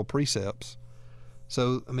just moral precepts.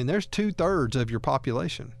 So, I mean, there's 2/3 of your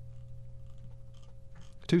population.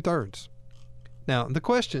 2/3. Now, the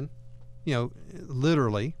question,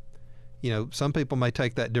 literally, some people may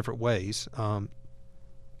take that different ways. Some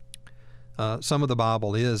of the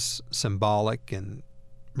Bible is symbolic and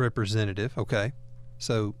representative, okay?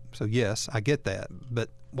 So yes, I get that. But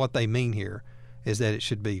what they mean here is that it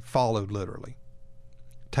should be followed literally,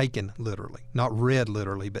 taken literally, not read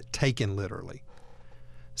literally, but taken literally.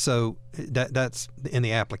 So that's in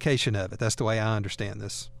the application of it. That's the way I understand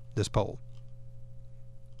this poll.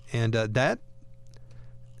 And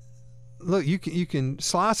look, you can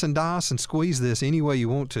slice and dice and squeeze this any way you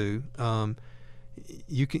want to.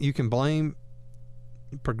 You can blame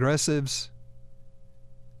progressives.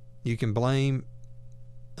 You can blame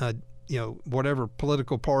whatever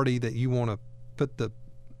political party that you want to put the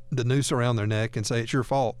noose around their neck and say it's your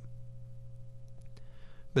fault.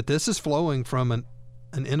 But this is flowing from an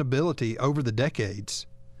inability over the decades.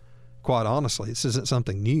 Quite honestly, this isn't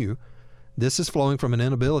something new. This is flowing from an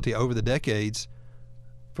inability over the decades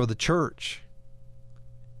for the church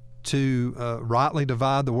to rightly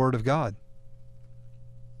divide the Word of God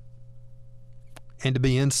and to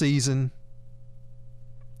be in season,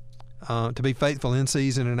 to be faithful in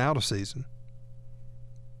season and out of season.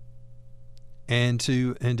 And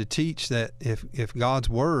to teach that if God's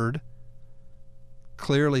word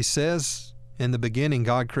clearly says in the beginning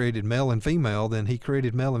God created male and female, then he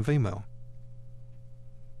created male and female.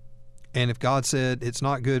 And if God said it's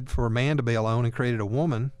not good for a man to be alone and created a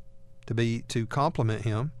woman to complement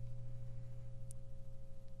him,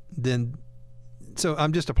 then, so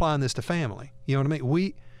I'm just applying this to family. You know what I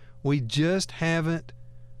mean? We just haven't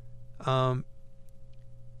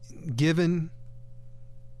given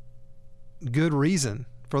good reason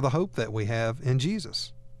for the hope that we have in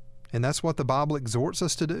Jesus. And that's what the Bible exhorts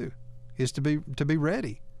us to do, is to be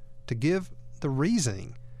ready, to give the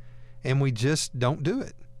reasoning. And we just don't do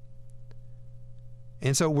it.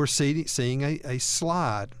 And so we're seeing a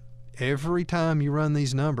slide. Every time you run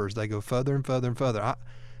these numbers, they go further and further and further.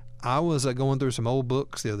 I was going through some old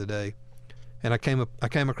books the other day, and I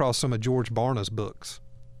came across some of George Barna's books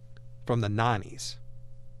from the 90s.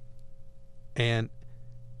 And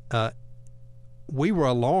we were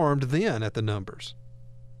alarmed then at the numbers.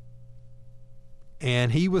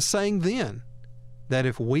 And he was saying then that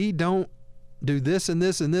if we don't do this and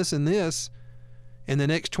this and this and this in the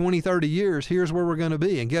next 20, 30 years, here's where we're going to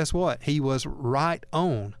be. And guess what? He was right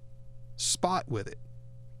on spot with it.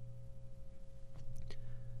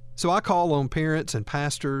 So I call on parents and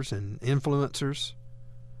pastors and influencers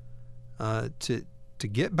to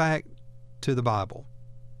get back to the Bible.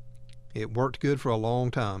 It worked good for a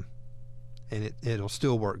long time, and it'll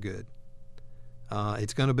still work good.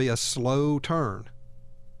 It's going to be a slow turn,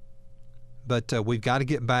 but we've got to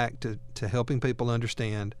get back to helping people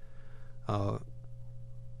understand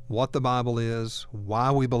what the Bible is,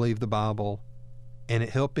 why we believe the Bible, and it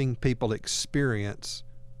helping people experience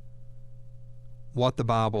what the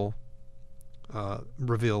Bible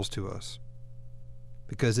reveals to us,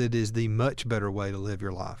 because it is the much better way to live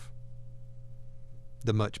your life.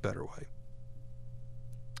 The much better way.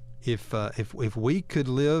 If we could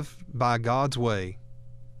live by God's way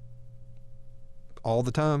all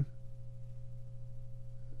the time,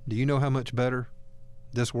 do you know how much better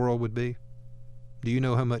this world would be? Do you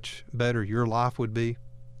know how much better your life would be,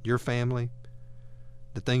 your family,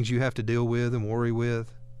 the things you have to deal with and worry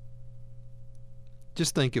with?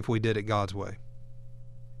 Just think if we did it God's way.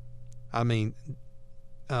 I mean,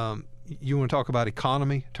 you want to talk about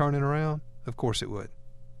economy turning around? Of course it would.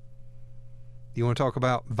 You want to talk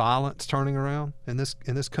about violence turning around in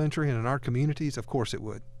this country and in our communities? Of course it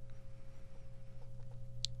would.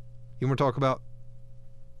 You want to talk about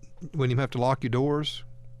when you have to lock your doors,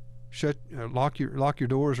 lock your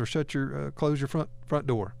doors, or close your front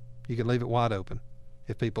door? You could leave it wide open.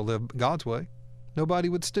 If people live God's way, nobody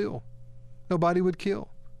would steal, nobody would kill,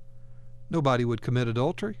 nobody would commit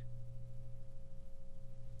adultery.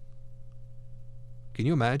 Can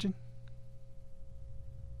you imagine?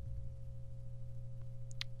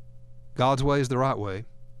 God's way is the right way,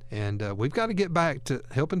 and we've got to get back to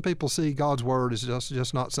helping people see God's Word is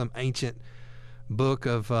just not some ancient book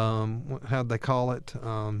of how'd they call it,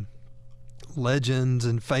 legends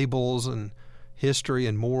and fables and history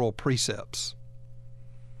and moral precepts,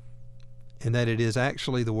 and that it is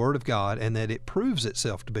actually the Word of God, and that it proves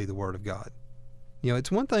itself to be the Word of God. You know,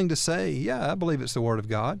 it's one thing to say, yeah, I believe it's the Word of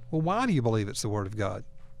God. Well, why do you believe it's the Word of God?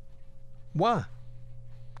 Why?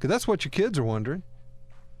 Because that's what your kids are wondering.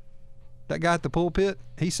 That guy at the pulpit,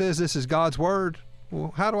 he says this is God's Word.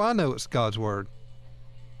 Well, how do I know it's God's Word?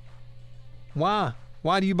 Why?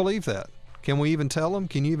 Why do you believe that? Can we even tell them?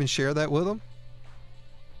 Can you even share that with them?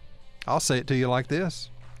 I'll say it to you like this,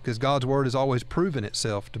 because God's Word has always proven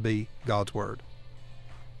itself to be God's Word.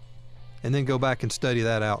 And then go back and study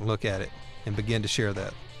that out and look at it and begin to share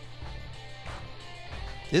that.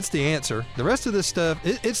 It's the answer. The rest of this stuff,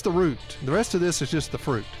 it's the root. The rest of this is just the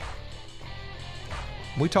fruit.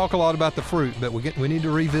 We talk a lot about the fruit, but we need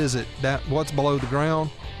to revisit that what's below the ground.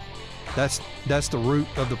 That's the root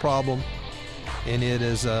of the problem, and it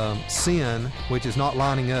is sin, which is not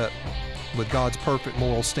lining up with God's perfect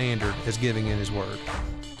moral standard as giving in His Word.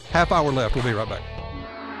 Half hour left. We'll be right back.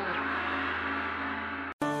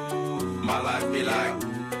 My life be like,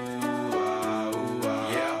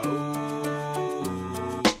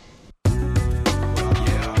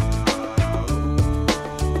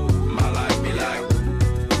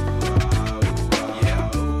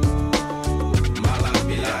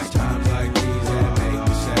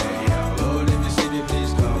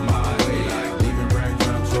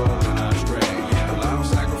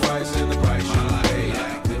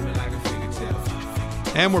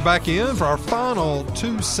 And we're back in for our final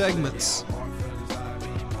two segments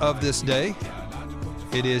of this day.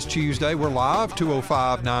 It is Tuesday. We're live,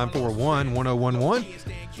 205-941-1011.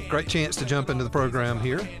 Great chance to jump into the program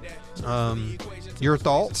here. Your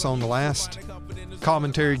thoughts on the last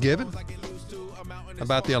commentary given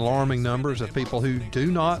about the alarming numbers of people who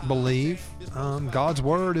do not believe God's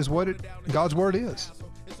word is what God's word is.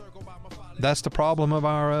 That's the problem of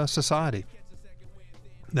our society.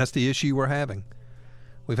 That's the issue we're having.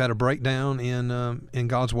 We've had a breakdown in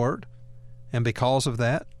God's word, and because of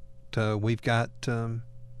that, we've got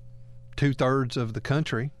 2/3 of the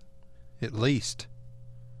country, at least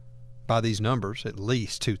by these numbers, at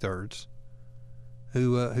least 2/3,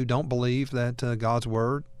 who don't believe that God's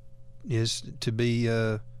word is to be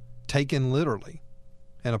taken literally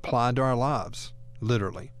and applied to our lives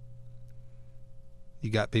literally. You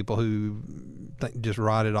got people who just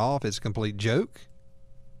write it off as a complete joke,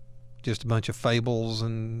 just a bunch of fables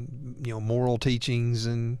and moral teachings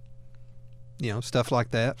and stuff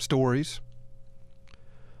like that, stories.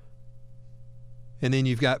 And then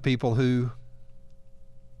you've got people who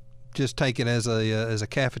just take it as a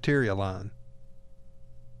cafeteria line,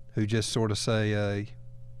 who just sort of say,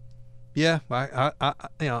 yeah,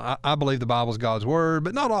 I believe the Bible's God's word,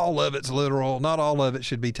 but not all of it's literal. Not all of it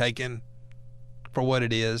should be taken for what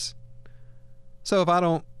it is. So if I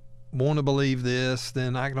don't want to believe this,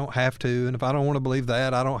 then I don't have to. And if I don't want to believe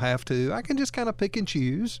that, I don't have to. I can just kind of pick and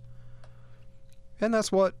choose. And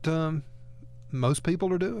that's what most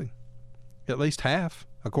people are doing. At least half,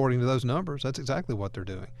 according to those numbers. That's exactly what they're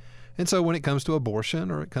doing. And so when it comes to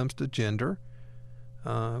abortion, or it comes to gender,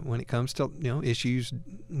 when it comes to issues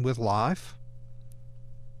with life,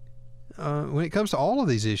 when it comes to all of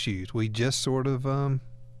these issues, we just sort of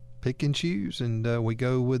pick and choose, and we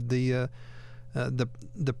go with the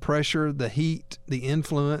pressure, the heat, the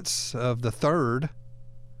influence of the third,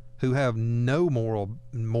 who have no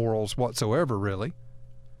morals whatsoever, really.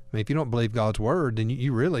 I mean, if you don't believe God's word, then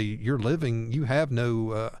you have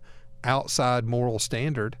no outside moral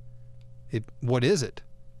standard. What is it?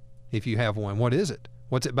 If you have one, what is it?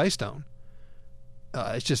 What's it based on?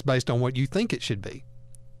 It's just based on what you think it should be.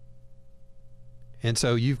 And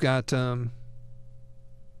so you've got a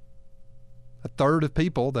third of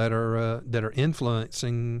people that are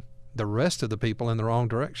influencing the rest of the people in the wrong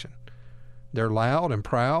direction. They're loud and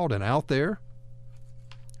proud and out there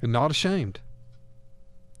and not ashamed.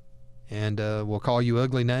 And we'll call you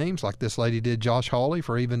ugly names, like this lady did Josh Hawley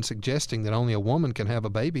for even suggesting that only a woman can have a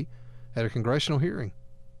baby at a congressional hearing.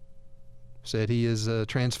 Said he is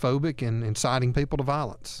transphobic and inciting people to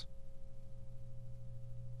violence.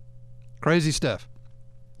 Crazy stuff.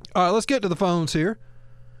 All right, let's get to the phones here.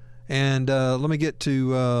 And let me get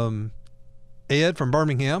to Ed from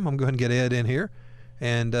Birmingham. I'm going to get Ed in here.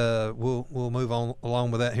 And we'll move on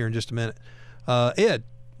along with that here in just a minute. Ed,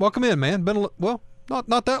 welcome in, man. Been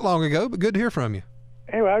not that long ago, but good to hear from you.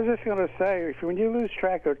 Anyway, I was just going to say, when you lose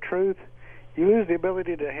track of truth, you lose the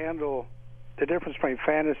ability to handle the difference between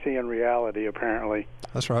fantasy and reality, apparently.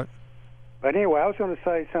 That's right. But anyway, I was going to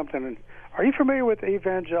say something. Are you familiar with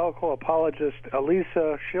evangelical apologist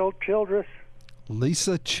Lisa Childress?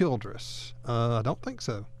 Lisa Childress? I don't think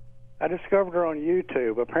so. I discovered her on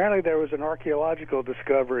YouTube. Apparently there was an archaeological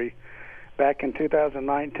discovery back in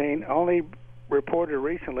 2019, only reported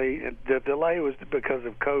recently. The delay was because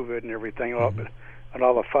of COVID and everything, and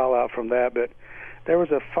all the fallout from that. But there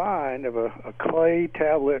was a find of a clay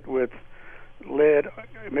tablet with lead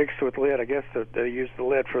mixed with lead. I guess they used the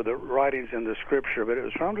lead for the writings in the Scripture, but it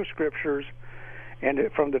was from the Scriptures and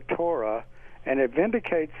from the Torah, and it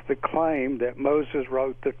vindicates the claim that Moses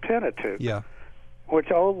wrote the Pentateuch. Yeah.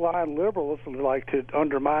 Which old line liberals would like to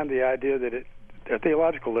undermine the idea that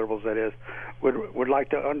theological liberals, that is, would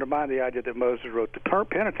like to undermine the idea that Moses wrote the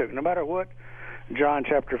Pentateuch. No matter what John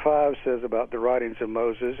chapter 5 says about the writings of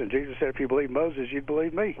Moses, and Jesus said, if you believe Moses, you'd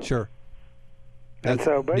believe me. Sure. And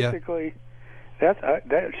so basically,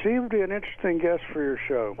 that seemed to be an interesting guest for your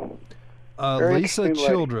show. Lisa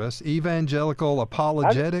Childress, Evangelical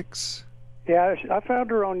Apologetics. I found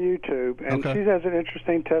her on YouTube, and she has an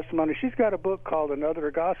interesting testimony. She's got a book called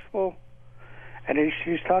Another Gospel, and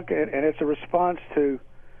she's talking, and it's a response to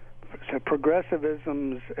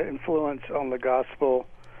progressivism's influence on the gospel,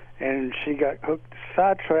 and she got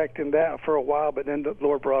sidetracked in that for a while, but then the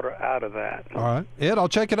Lord brought her out of that. All right, Ed, I'll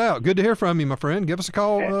check it out. Good to hear from you, my friend. Give us a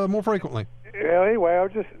call more frequently. Anyway, I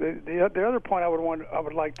was just the other point I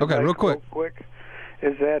would like to make real quick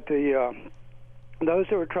is that those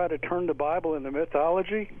who would try to turn the Bible into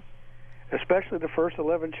mythology, especially the first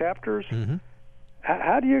 11 chapters,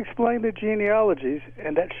 how do you explain the genealogies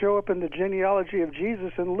and that show up in the genealogy of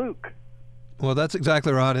Jesus in Luke? Well, that's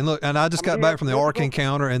exactly right. And look, and I just got back from the Ark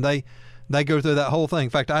Encounter, and they They go through that whole thing. In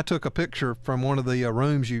fact, I took a picture from one of the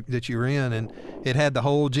rooms that you were in, and it had the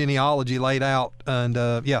whole genealogy laid out. And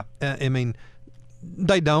I mean,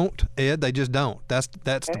 they don't, Ed. They just don't. That's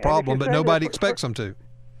the problem. But nobody expects them to.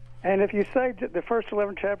 And if you say that the first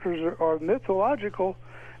 11 chapters are mythological,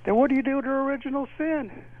 then what do you do with the original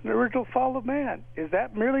sin, the original fall of man? Is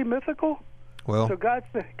that merely mythical? Well, so God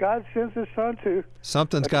sends His Son to.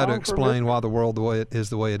 Something's got to explain why the world the way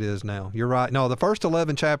it is now. You're right. No, the first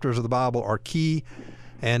 11 chapters of the Bible are key,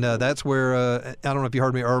 and that's where I don't know if you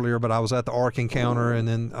heard me earlier, but I was at the Ark Encounter, and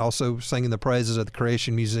then also singing the praises at the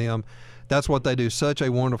Creation Museum. That's what they do such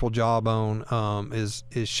a wonderful job on is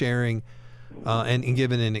sharing and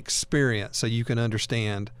giving an experience so you can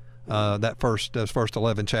understand those first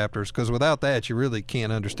 11 chapters. Because without that, you really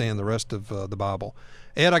can't understand the rest of the Bible.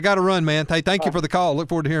 Ed, I got to run, man. Hey, thank you for the call. Look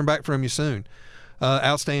forward to hearing back from you soon.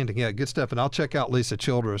 Outstanding. Yeah, good stuff. And I'll check out Lisa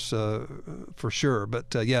Childress for sure.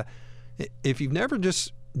 But, if you've never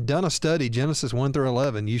just done a study, Genesis 1 through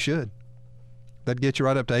 11, you should. That'd get you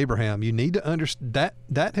right up to Abraham. You need to understand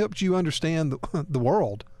that helps you understand the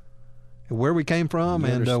world, where we came from,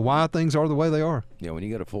 and why things are the way they are. Yeah, when you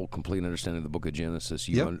get a full, complete understanding of the book of Genesis,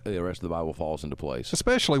 the rest of the Bible falls into place.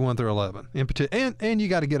 Especially 1 through 11, in particular, and you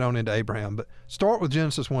got to get on into Abraham. But start with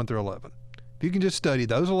Genesis 1 through 11. If you can just study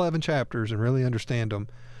those 11 chapters and really understand them,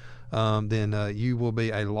 then you will be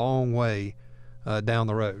a long way down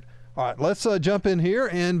the road. All right, let's jump in here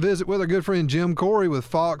and visit with our good friend Jim Corey with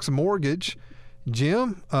Fox Mortgage.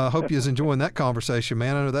 Jim, hope you're enjoying that conversation,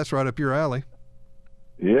 man. I know that's right up your alley.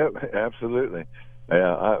 Yep, absolutely.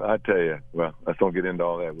 Yeah, I tell you, well, let's don't get into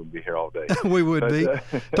all that. We'd be here all day. We would be.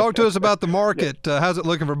 Talk to us about the market. How's it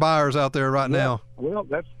looking for buyers out there right now? Well,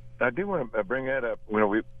 I do want to bring that up.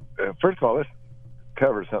 We first of all, let's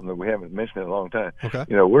cover something that we haven't mentioned in a long time. Okay.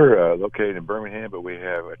 We're located in Birmingham, but we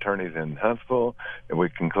have attorneys in Huntsville, and we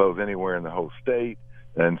can close anywhere in the whole state.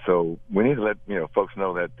 And so we need to let folks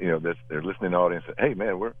know that that their listening audience. Hey,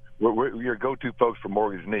 man, we're your go-to folks for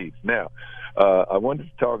mortgage needs. Now, I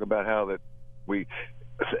wanted to talk about how that we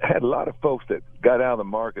had a lot of folks that got out of the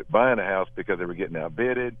market buying a house because they were getting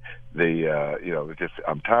outbidded.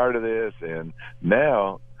 I'm tired of this, and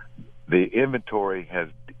now the inventory has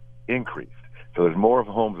increased. So there's more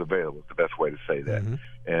homes available. It's the best way to say that. Mm-hmm.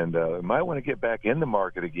 And you might want to get back in the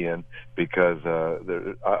market again because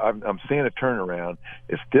I'm seeing a turnaround.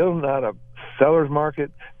 It's still not a seller's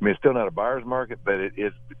market. I mean, it's still not a buyer's market, but it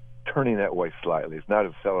is turning that way slightly. It's not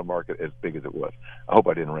a seller market as big as it was. I hope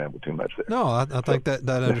I didn't ramble too much there. No, I think that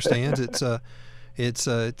understands.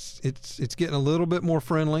 It's getting a little bit more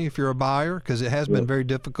friendly if you're a buyer because it has been very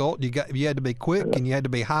difficult. You had to be quick and you had to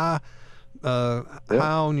be high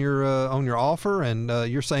on your offer, and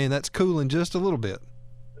you're saying that's cooling just a little bit.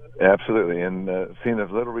 Absolutely, and seeing a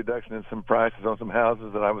little reduction in some prices on some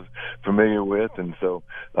houses that I was familiar with, and so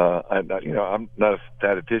I'm not a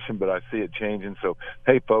statistician, but I see it changing. So,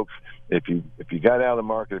 hey, folks, if you got out of the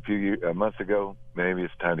market a few months ago, maybe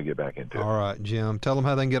it's time to get back into it. All right, Jim, tell them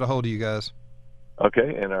how they can get a hold of you guys.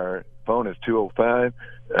 Okay, and our phone is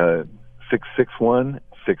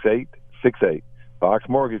 205-661-6868. Fox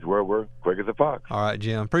Mortgage, where we're quick as a fox. All right,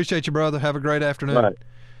 Jim. Appreciate you, brother. Have a great afternoon. Right.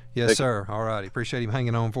 Yes, sir. All righty. Appreciate him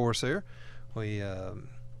hanging on for us there. All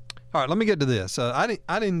right, let me get to this. I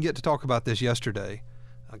didn't get to talk about this yesterday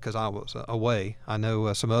because I was away. I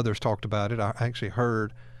know some others talked about it. I actually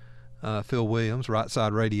heard Phil Williams, Right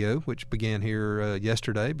Side Radio, which began here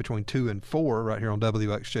yesterday between 2 and 4 right here on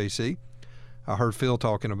WXJC. I heard Phil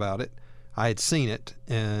talking about it. I had seen it,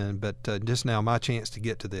 but just now my chance to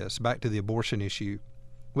get to this, back to the abortion issue,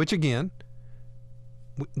 which again,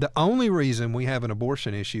 the only reason we have an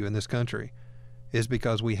abortion issue in this country is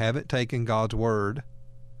because we haven't taken God's word,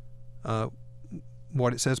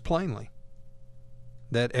 what it says plainly,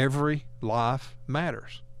 that every life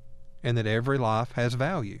matters and that every life has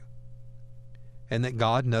value and that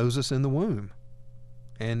God knows us in the womb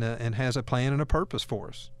and has a plan and a purpose for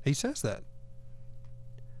us. He says that.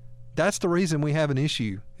 That's the reason we have an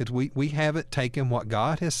issue. It's we haven't taken what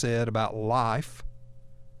God has said about life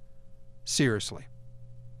seriously.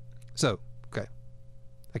 So, okay.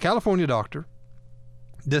 A California doctor,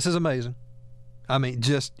 this is amazing. I mean,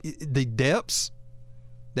 just the depths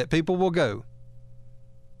that people will go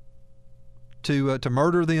to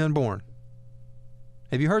murder the unborn.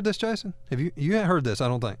 Have you heard this, Jason? You haven't heard this, I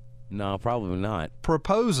don't think. No, probably not.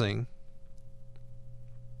 Proposing.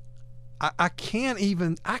 I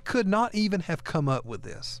could not even have come up with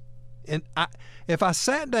this. And if I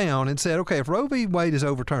sat down and said, okay, if Roe v. Wade is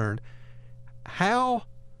overturned, how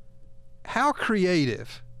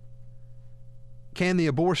creative can the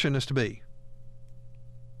abortionist be?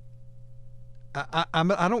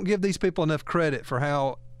 I don't give these people enough credit for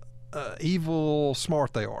how evil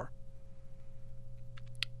smart they are.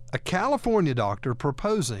 A California doctor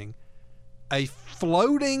proposing a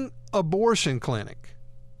floating abortion clinic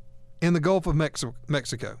in the Gulf of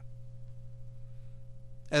Mexico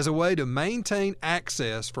as a way to maintain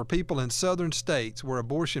access for people in southern states where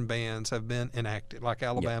abortion bans have been enacted, like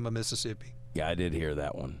Alabama, Mississippi. Yeah, I did hear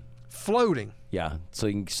that one. Floating. Yeah, so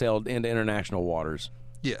you can sail into international waters.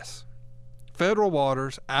 Yes. Federal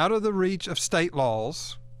waters, out of the reach of state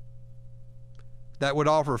laws that would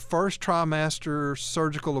offer first trimester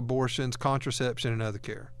surgical abortions, contraception, and other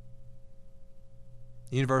care.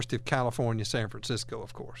 University of California, San Francisco,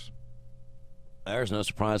 of course. There's no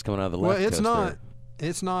surprise coming out of the left Well, it's coast not. there.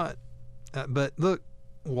 It's not. But look,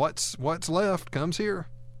 what's left comes here.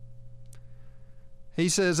 He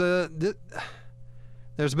says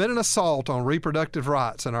there's been an assault on reproductive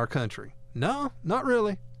rights in our country. No, not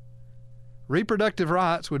really. Reproductive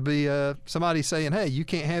rights would be somebody saying, hey, you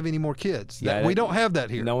can't have any more kids. We don't have that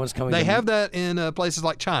here. No one's coming. They have that in places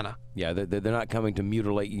like China. Yeah, they're not coming to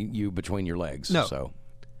mutilate you between your legs. No. So.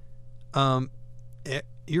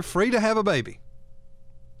 You're free to have a baby.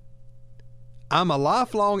 I'm a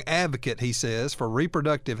lifelong advocate, he says, for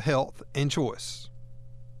reproductive health and choice.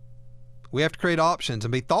 We have to create options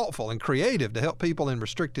and be thoughtful and creative to help people in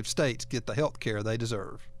restrictive states get the health care they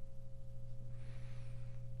deserve.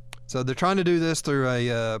 So they're trying to do this through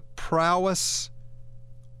a prowess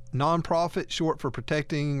nonprofit, short for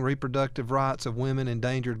Protecting Reproductive Rights of Women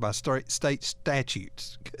Endangered by State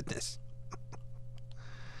Statutes. Goodness.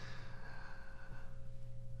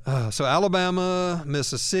 So Alabama,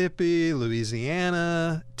 Mississippi,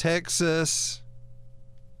 Louisiana, Texas,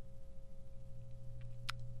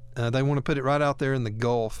 they want to put it right out there in the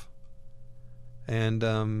Gulf. And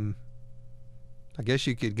I guess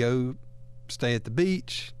you could go stay at the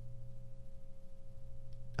beach,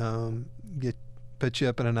 put you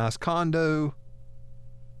up in a nice condo,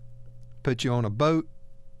 put you on a boat.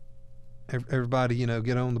 Everybody,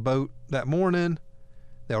 get on the boat that morning.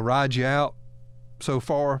 They'll ride you out so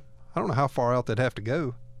far. I don't know how far out they'd have to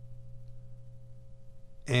go.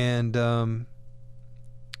 And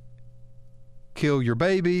kill your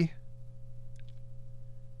baby.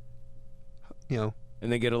 And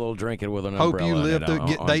they get a little drinking with an hope umbrella you live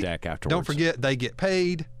on deck afterwards. Don't forget they get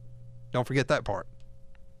paid. Don't forget that part.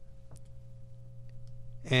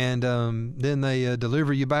 And then they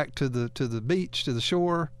deliver you back to the beach, to the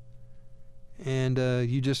shore, and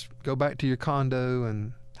you just go back to your condo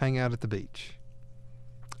and hang out at the beach.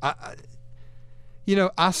 I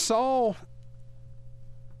saw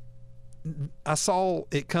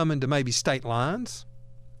it coming to maybe state lines,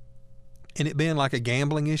 and it being like a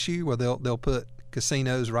gambling issue where they'll put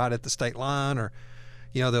casinos right at the state line, or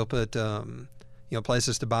they'll put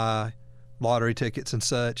places to buy lottery tickets and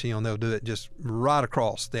such. They'll do it just right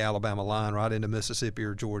across the Alabama line, right into Mississippi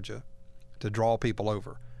or Georgia, to draw people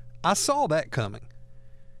over. I saw that coming.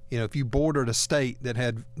 If you bordered a state that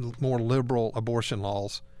had more liberal abortion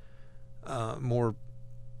laws, more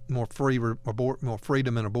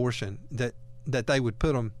freedom in abortion, that they would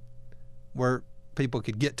put them where people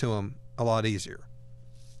could get to them a lot easier.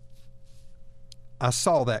 I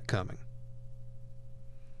saw that coming.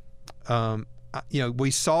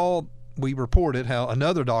 We reported how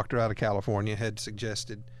another doctor out of California had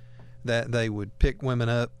suggested that they would pick women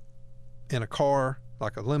up in a car,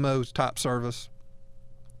 like a limo type service,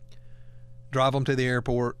 drive them to the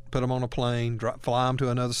airport, put them on a plane, fly them to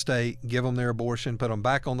another state, give them their abortion, put them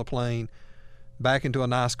back on the plane, back into a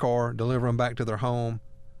nice car, deliver them back to their home.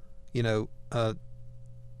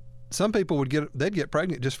 Some people they'd get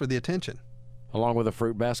pregnant just for the attention. Along with a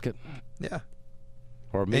fruit basket? Yeah.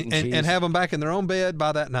 Or meat and cheese? And have them back in their own bed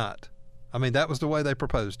by that night. I mean, that was the way they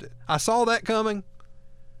proposed it. I saw that coming.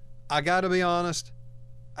 I got to be honest,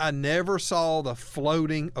 I never saw the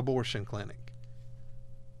floating abortion clinic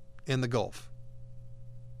in the Gulf.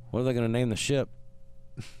 What are they going to name the ship?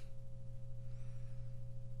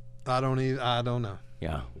 I don't know.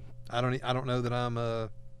 Yeah. I don't know that I'm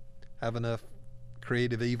have enough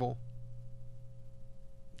creative evil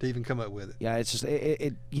to even come up with it. Yeah, it's just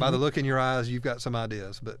by the look in your eyes, you've got some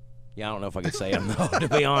ideas, but yeah, I don't know if I could say them though. To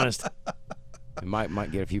be honest, it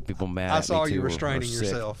might get a few people mad. I at saw me too, you or restraining sick.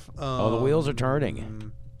 yourself. The wheels are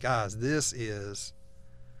turning, guys. This is.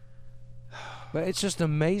 But it's just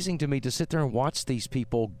amazing to me to sit there and watch these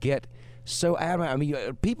people get so adamant. I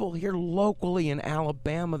mean, people here locally in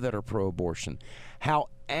Alabama that are pro-abortion, how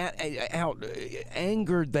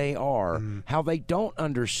angered they are, how they don't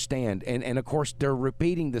understand. And of course, they're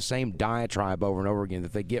repeating the same diatribe over and over again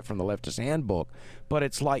that they get from the leftist handbook. But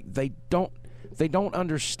it's like they don't They don't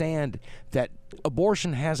understand that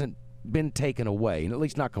abortion hasn't been taken away, and at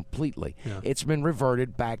least not completely. Yeah. It's been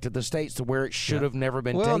reverted back to the states to where it should have never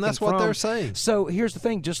been taken from. Well, and that's what they're saying. So here's the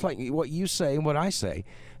thing, just like what you say and what I say,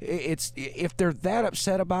 it's if they're that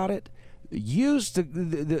upset about it, use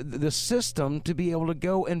the system to be able to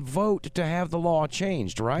go and vote to have the law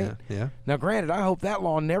changed, right? Yeah. Now, granted, I hope that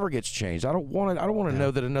law never gets changed. I don't want to know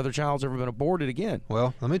that another child's ever been aborted again.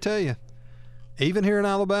 Well, let me tell you, even here in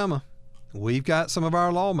Alabama, we've got some of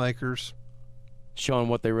our lawmakers showing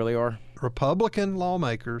what they really are. Republican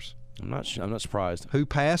lawmakers. I'm not surprised. Who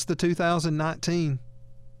passed the 2019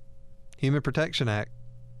 Human Protection Act.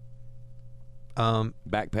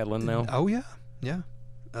 Backpedaling now? Oh, yeah.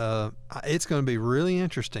 It's going to be really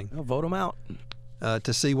interesting. I'll vote them out.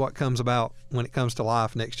 To see what comes about when it comes to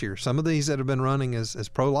life next year. Some of these that have been running as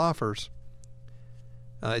pro-lifers,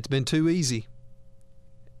 it's been too easy.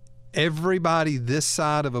 Everybody this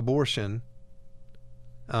side of abortion,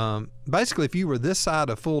 basically if you were this side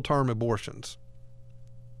of full-term abortions,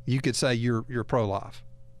 you could say you're pro-life.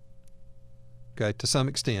 Okay, to some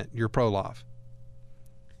extent, you're pro-life.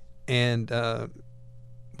 And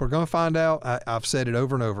we're going to find out, I've said it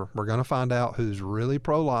over and over, we're going to find out who's really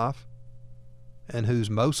pro-life and who's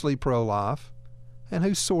mostly pro-life and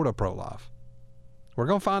who's sort of pro-life. We're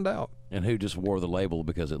going to find out. And who just wore the label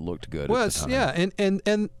because it looked good well, at the time. Yeah,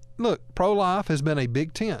 and look, pro-life has been a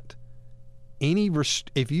big tent.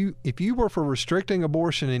 If you were for restricting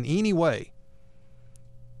abortion in any way,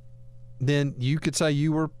 then you could say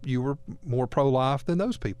you were more pro-life than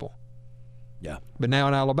those people. Yeah. But now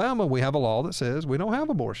in Alabama, we have a law that says we don't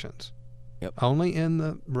have abortions. Yep. Only in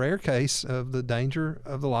the rare case of the danger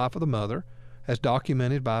of the life of the mother, as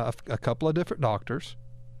documented by a couple of different doctors,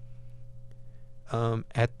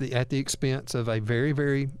 at the expense of a very,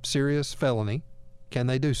 very serious felony, can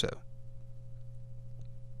they do so?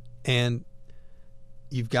 And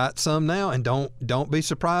you've got some now, and don't be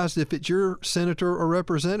surprised if it's your senator or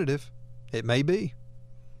representative. It may be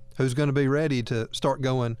who's going to be ready to start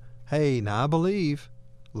going, hey, now I believe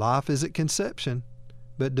life is at conception,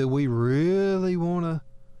 but do we really want to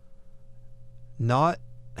not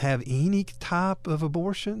have any type of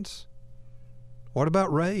abortions? What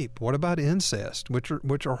about rape? What about incest, which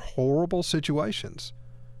are horrible situations?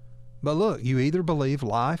 But look, you either believe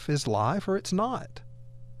life is life or it's not.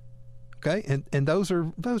 Okay, and those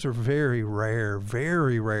are very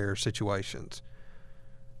rare situations.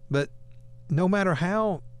 But no matter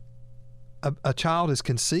how a child is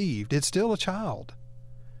conceived, it's still a child.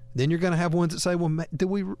 Then you're going to have ones that say, well,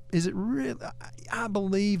 is it really? I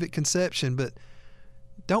believe at conception, but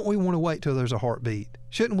don't we want to wait till there's a heartbeat?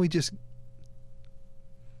 Shouldn't we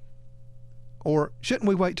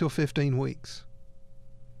wait till 15 weeks?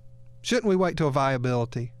 Shouldn't we wait till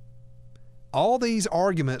viability? All these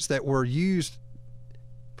arguments that were used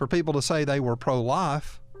for people to say they were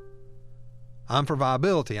pro-life, I'm for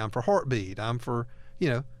viability, I'm for heartbeat, I'm for,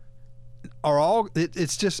 are all,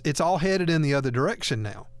 it's all headed in the other direction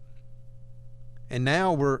now. And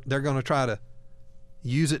now they're going to try to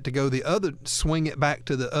use it to go swing it back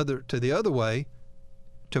to the other way,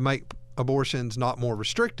 to make abortions not more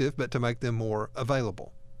restrictive, but to make them more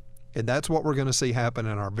available. And that's what we're going to see happen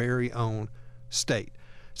in our very own state.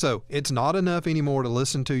 So it's not enough anymore to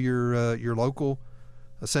listen to your local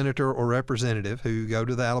senator or representative who go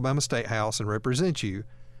to the Alabama State House and represent you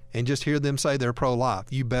and just hear them say they're pro-life.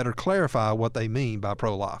 You better clarify what they mean by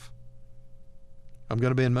pro-life. I'm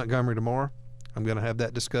going to be in Montgomery tomorrow. I'm going to have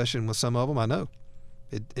that discussion with some of them. I know.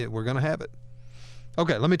 We're going to have it.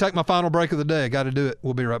 Okay, let me take my final break of the day. I got to do it.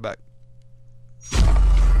 We'll be right back.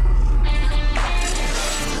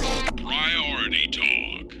 Priority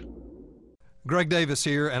Talk. Greg Davis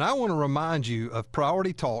here, and I want to remind you of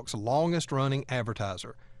Priority Talk's longest-running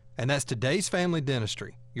advertiser, and that's Today's Family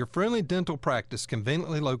Dentistry, your friendly dental practice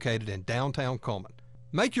conveniently located in downtown Coleman.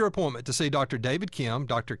 Make your appointment to see Dr. David Kim,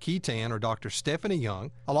 Dr. Key Tan, or Dr. Stephanie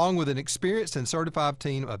Young, along with an experienced and certified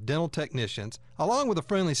team of dental technicians, along with a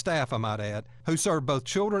friendly staff, I might add, who serve both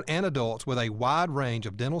children and adults with a wide range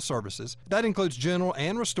of dental services. That includes general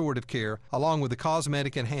and restorative care, along with the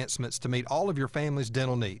cosmetic enhancements to meet all of your family's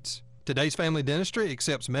dental needs. Today's Family Dentistry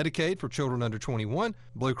accepts Medicaid for children under 21,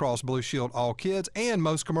 Blue Cross Blue Shield All Kids, and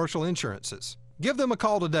most commercial insurances. Give them a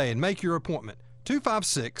call today and make your appointment.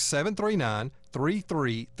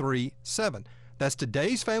 256-739-3337. That's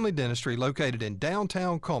Today's Family Dentistry located in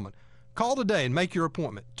downtown Coleman. Call today and make your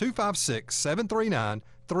appointment.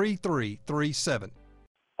 256-739-3337.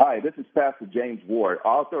 Hi, this is Pastor James Ward,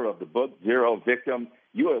 author of the book Zero Victim.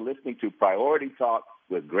 You are listening to Priority Talk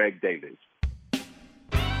with Greg Davis.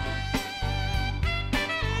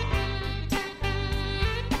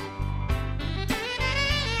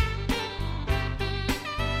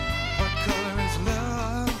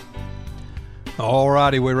 All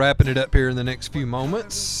righty, we're wrapping it up here in the next few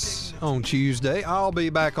moments on Tuesday. I'll be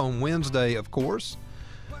back on Wednesday, of course,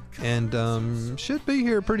 and should be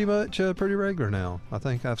here pretty much pretty regular now. I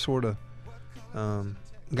think I've sort of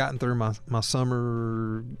gotten through my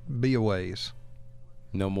summer be-aways.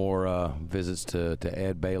 No more visits to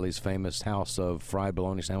Ed Bailey's famous house of fried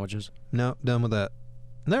bologna sandwiches? No, done with that.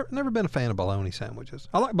 Never been a fan of bologna sandwiches.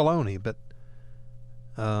 I like bologna, but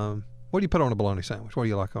what do you put on a bologna sandwich? What do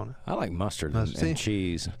you like on it? I like mustard and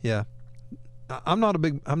cheese. Yeah. I'm not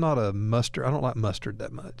a mustard. I don't like mustard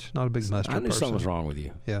that much. Not a big mustard person. I knew something was wrong with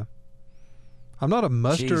you. Yeah. I'm not a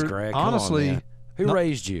mustard. Jeez, Greg, honestly, come on, man. Who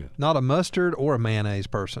raised you? Not a mustard or a mayonnaise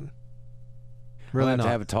person. Really we'll have not. to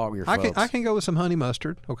have a talk with your folks. I can go with some honey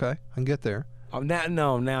mustard. Okay, I can get there. Oh,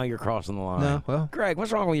 now you're crossing the line. No, well, Greg,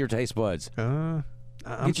 what's wrong with your taste buds? Get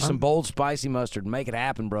you some bold, spicy mustard and make it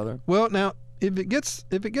happen, brother. Well, now if it gets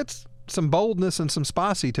some boldness and some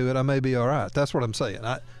spicy to it, I may be all right. That's what I'm saying.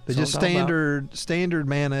 But just standard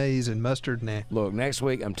mayonnaise and mustard. Nah. Look, next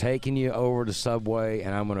week I'm taking you over to Subway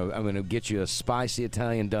and I'm gonna get you a spicy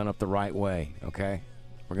Italian done up the right way. Okay.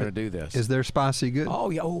 We're going to do this. Is there spicy good? Oh,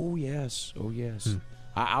 yeah. Oh, yes.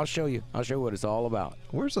 I'll show you. I'll show you what it's all about.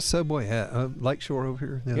 Where's the Subway at? Lakeshore over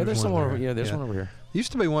here? Yeah, there's one over here. Yeah, there's one over here.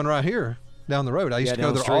 Used to be one right here down the road. I used to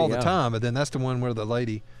go there all the time, but then that's the one where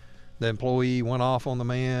the employee went off on the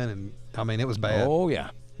man, and, I mean, it was bad. Oh,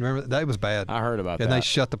 yeah. Remember? That was bad. I heard about that. And they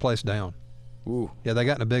shut the place down. Ooh. Yeah, they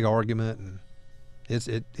got in a big argument, and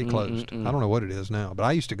it closed. I don't know what it is now, but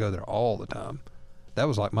I used to go there all the time. That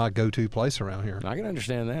was like my go-to place around here. I can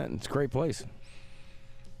understand that. It's a great place.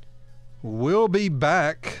 We'll be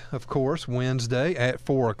back, of course, Wednesday at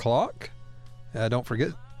 4 o'clock. Don't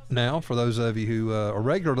forget now, for those of you who are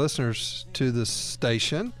regular listeners to the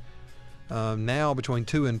station, now between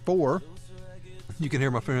 2 and 4, you can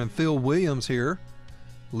hear my friend Phil Williams here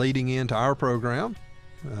leading into our program.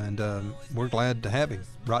 And we're glad to have him.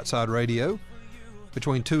 Right Side Radio.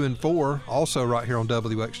 Between 2 and 4, also right here on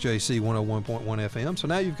WXJC 101.1 FM. So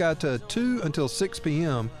now you've got 2 until 6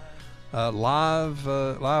 p.m. Live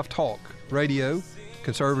talk radio,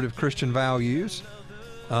 conservative Christian values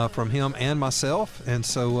from him and myself. And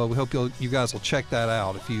so we hope you guys will check that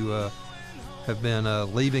out. If you have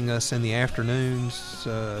been leaving us in the afternoons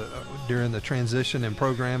during the transition and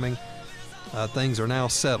programming, things are now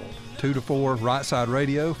settled. 2 to 4, Right Side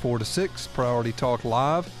Radio. 4 to 6, Priority Talk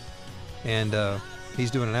Live. And he's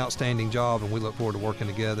doing an outstanding job, and we look forward to working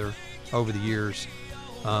together over the years,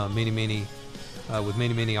 with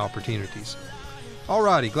many opportunities. All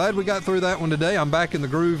righty, glad we got through that one today. I'm back in the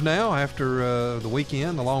groove now after the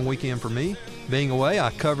weekend, the long weekend for me. Being away,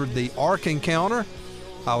 I covered the Ark Encounter.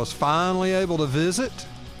 I was finally able to visit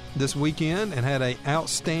this weekend and had an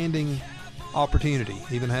outstanding opportunity.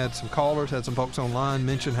 Even had some callers, had some folks online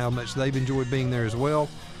mention how much they've enjoyed being there as well,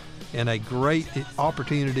 and a great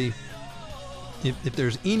opportunity. If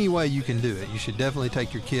there's any way you can do it, you should definitely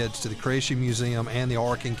take your kids to the Creation Museum and the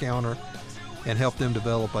Ark Encounter and help them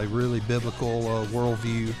develop a really biblical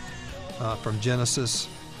worldview from Genesis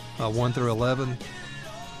 1 through 11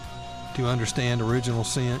 to understand original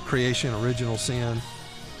sin, creation, original sin,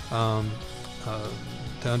 to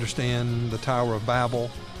understand the Tower of Babel,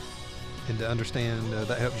 and to understand,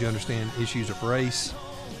 that helps you understand issues of race,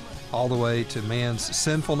 all the way to man's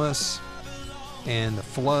sinfulness and the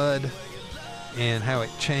flood, and how it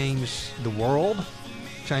changed the world,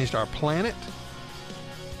 changed our planet.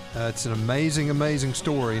 It's an amazing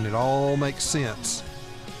story, and it all makes sense.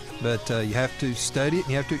 But you have to study it,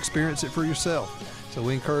 and you have to experience it for yourself. So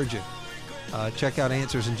we encourage you. Check out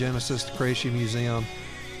Answers in Genesis, the Creation Museum,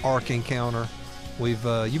 Ark Encounter. You've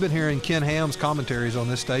been hearing Ken Ham's commentaries on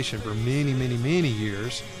this station for many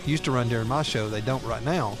years. Used to run during my show. They don't right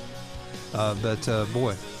now.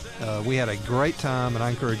 Boy, we had a great time, and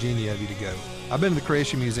I encourage any of you to go. I've been to the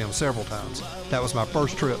Creation Museum several times. That was my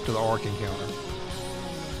first trip to the Ark Encounter.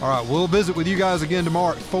 All right, we'll visit with you guys again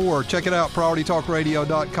tomorrow at 4. Check it out,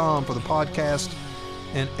 PriorityTalkRadio.com for the podcast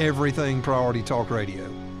and everything Priority Talk Radio.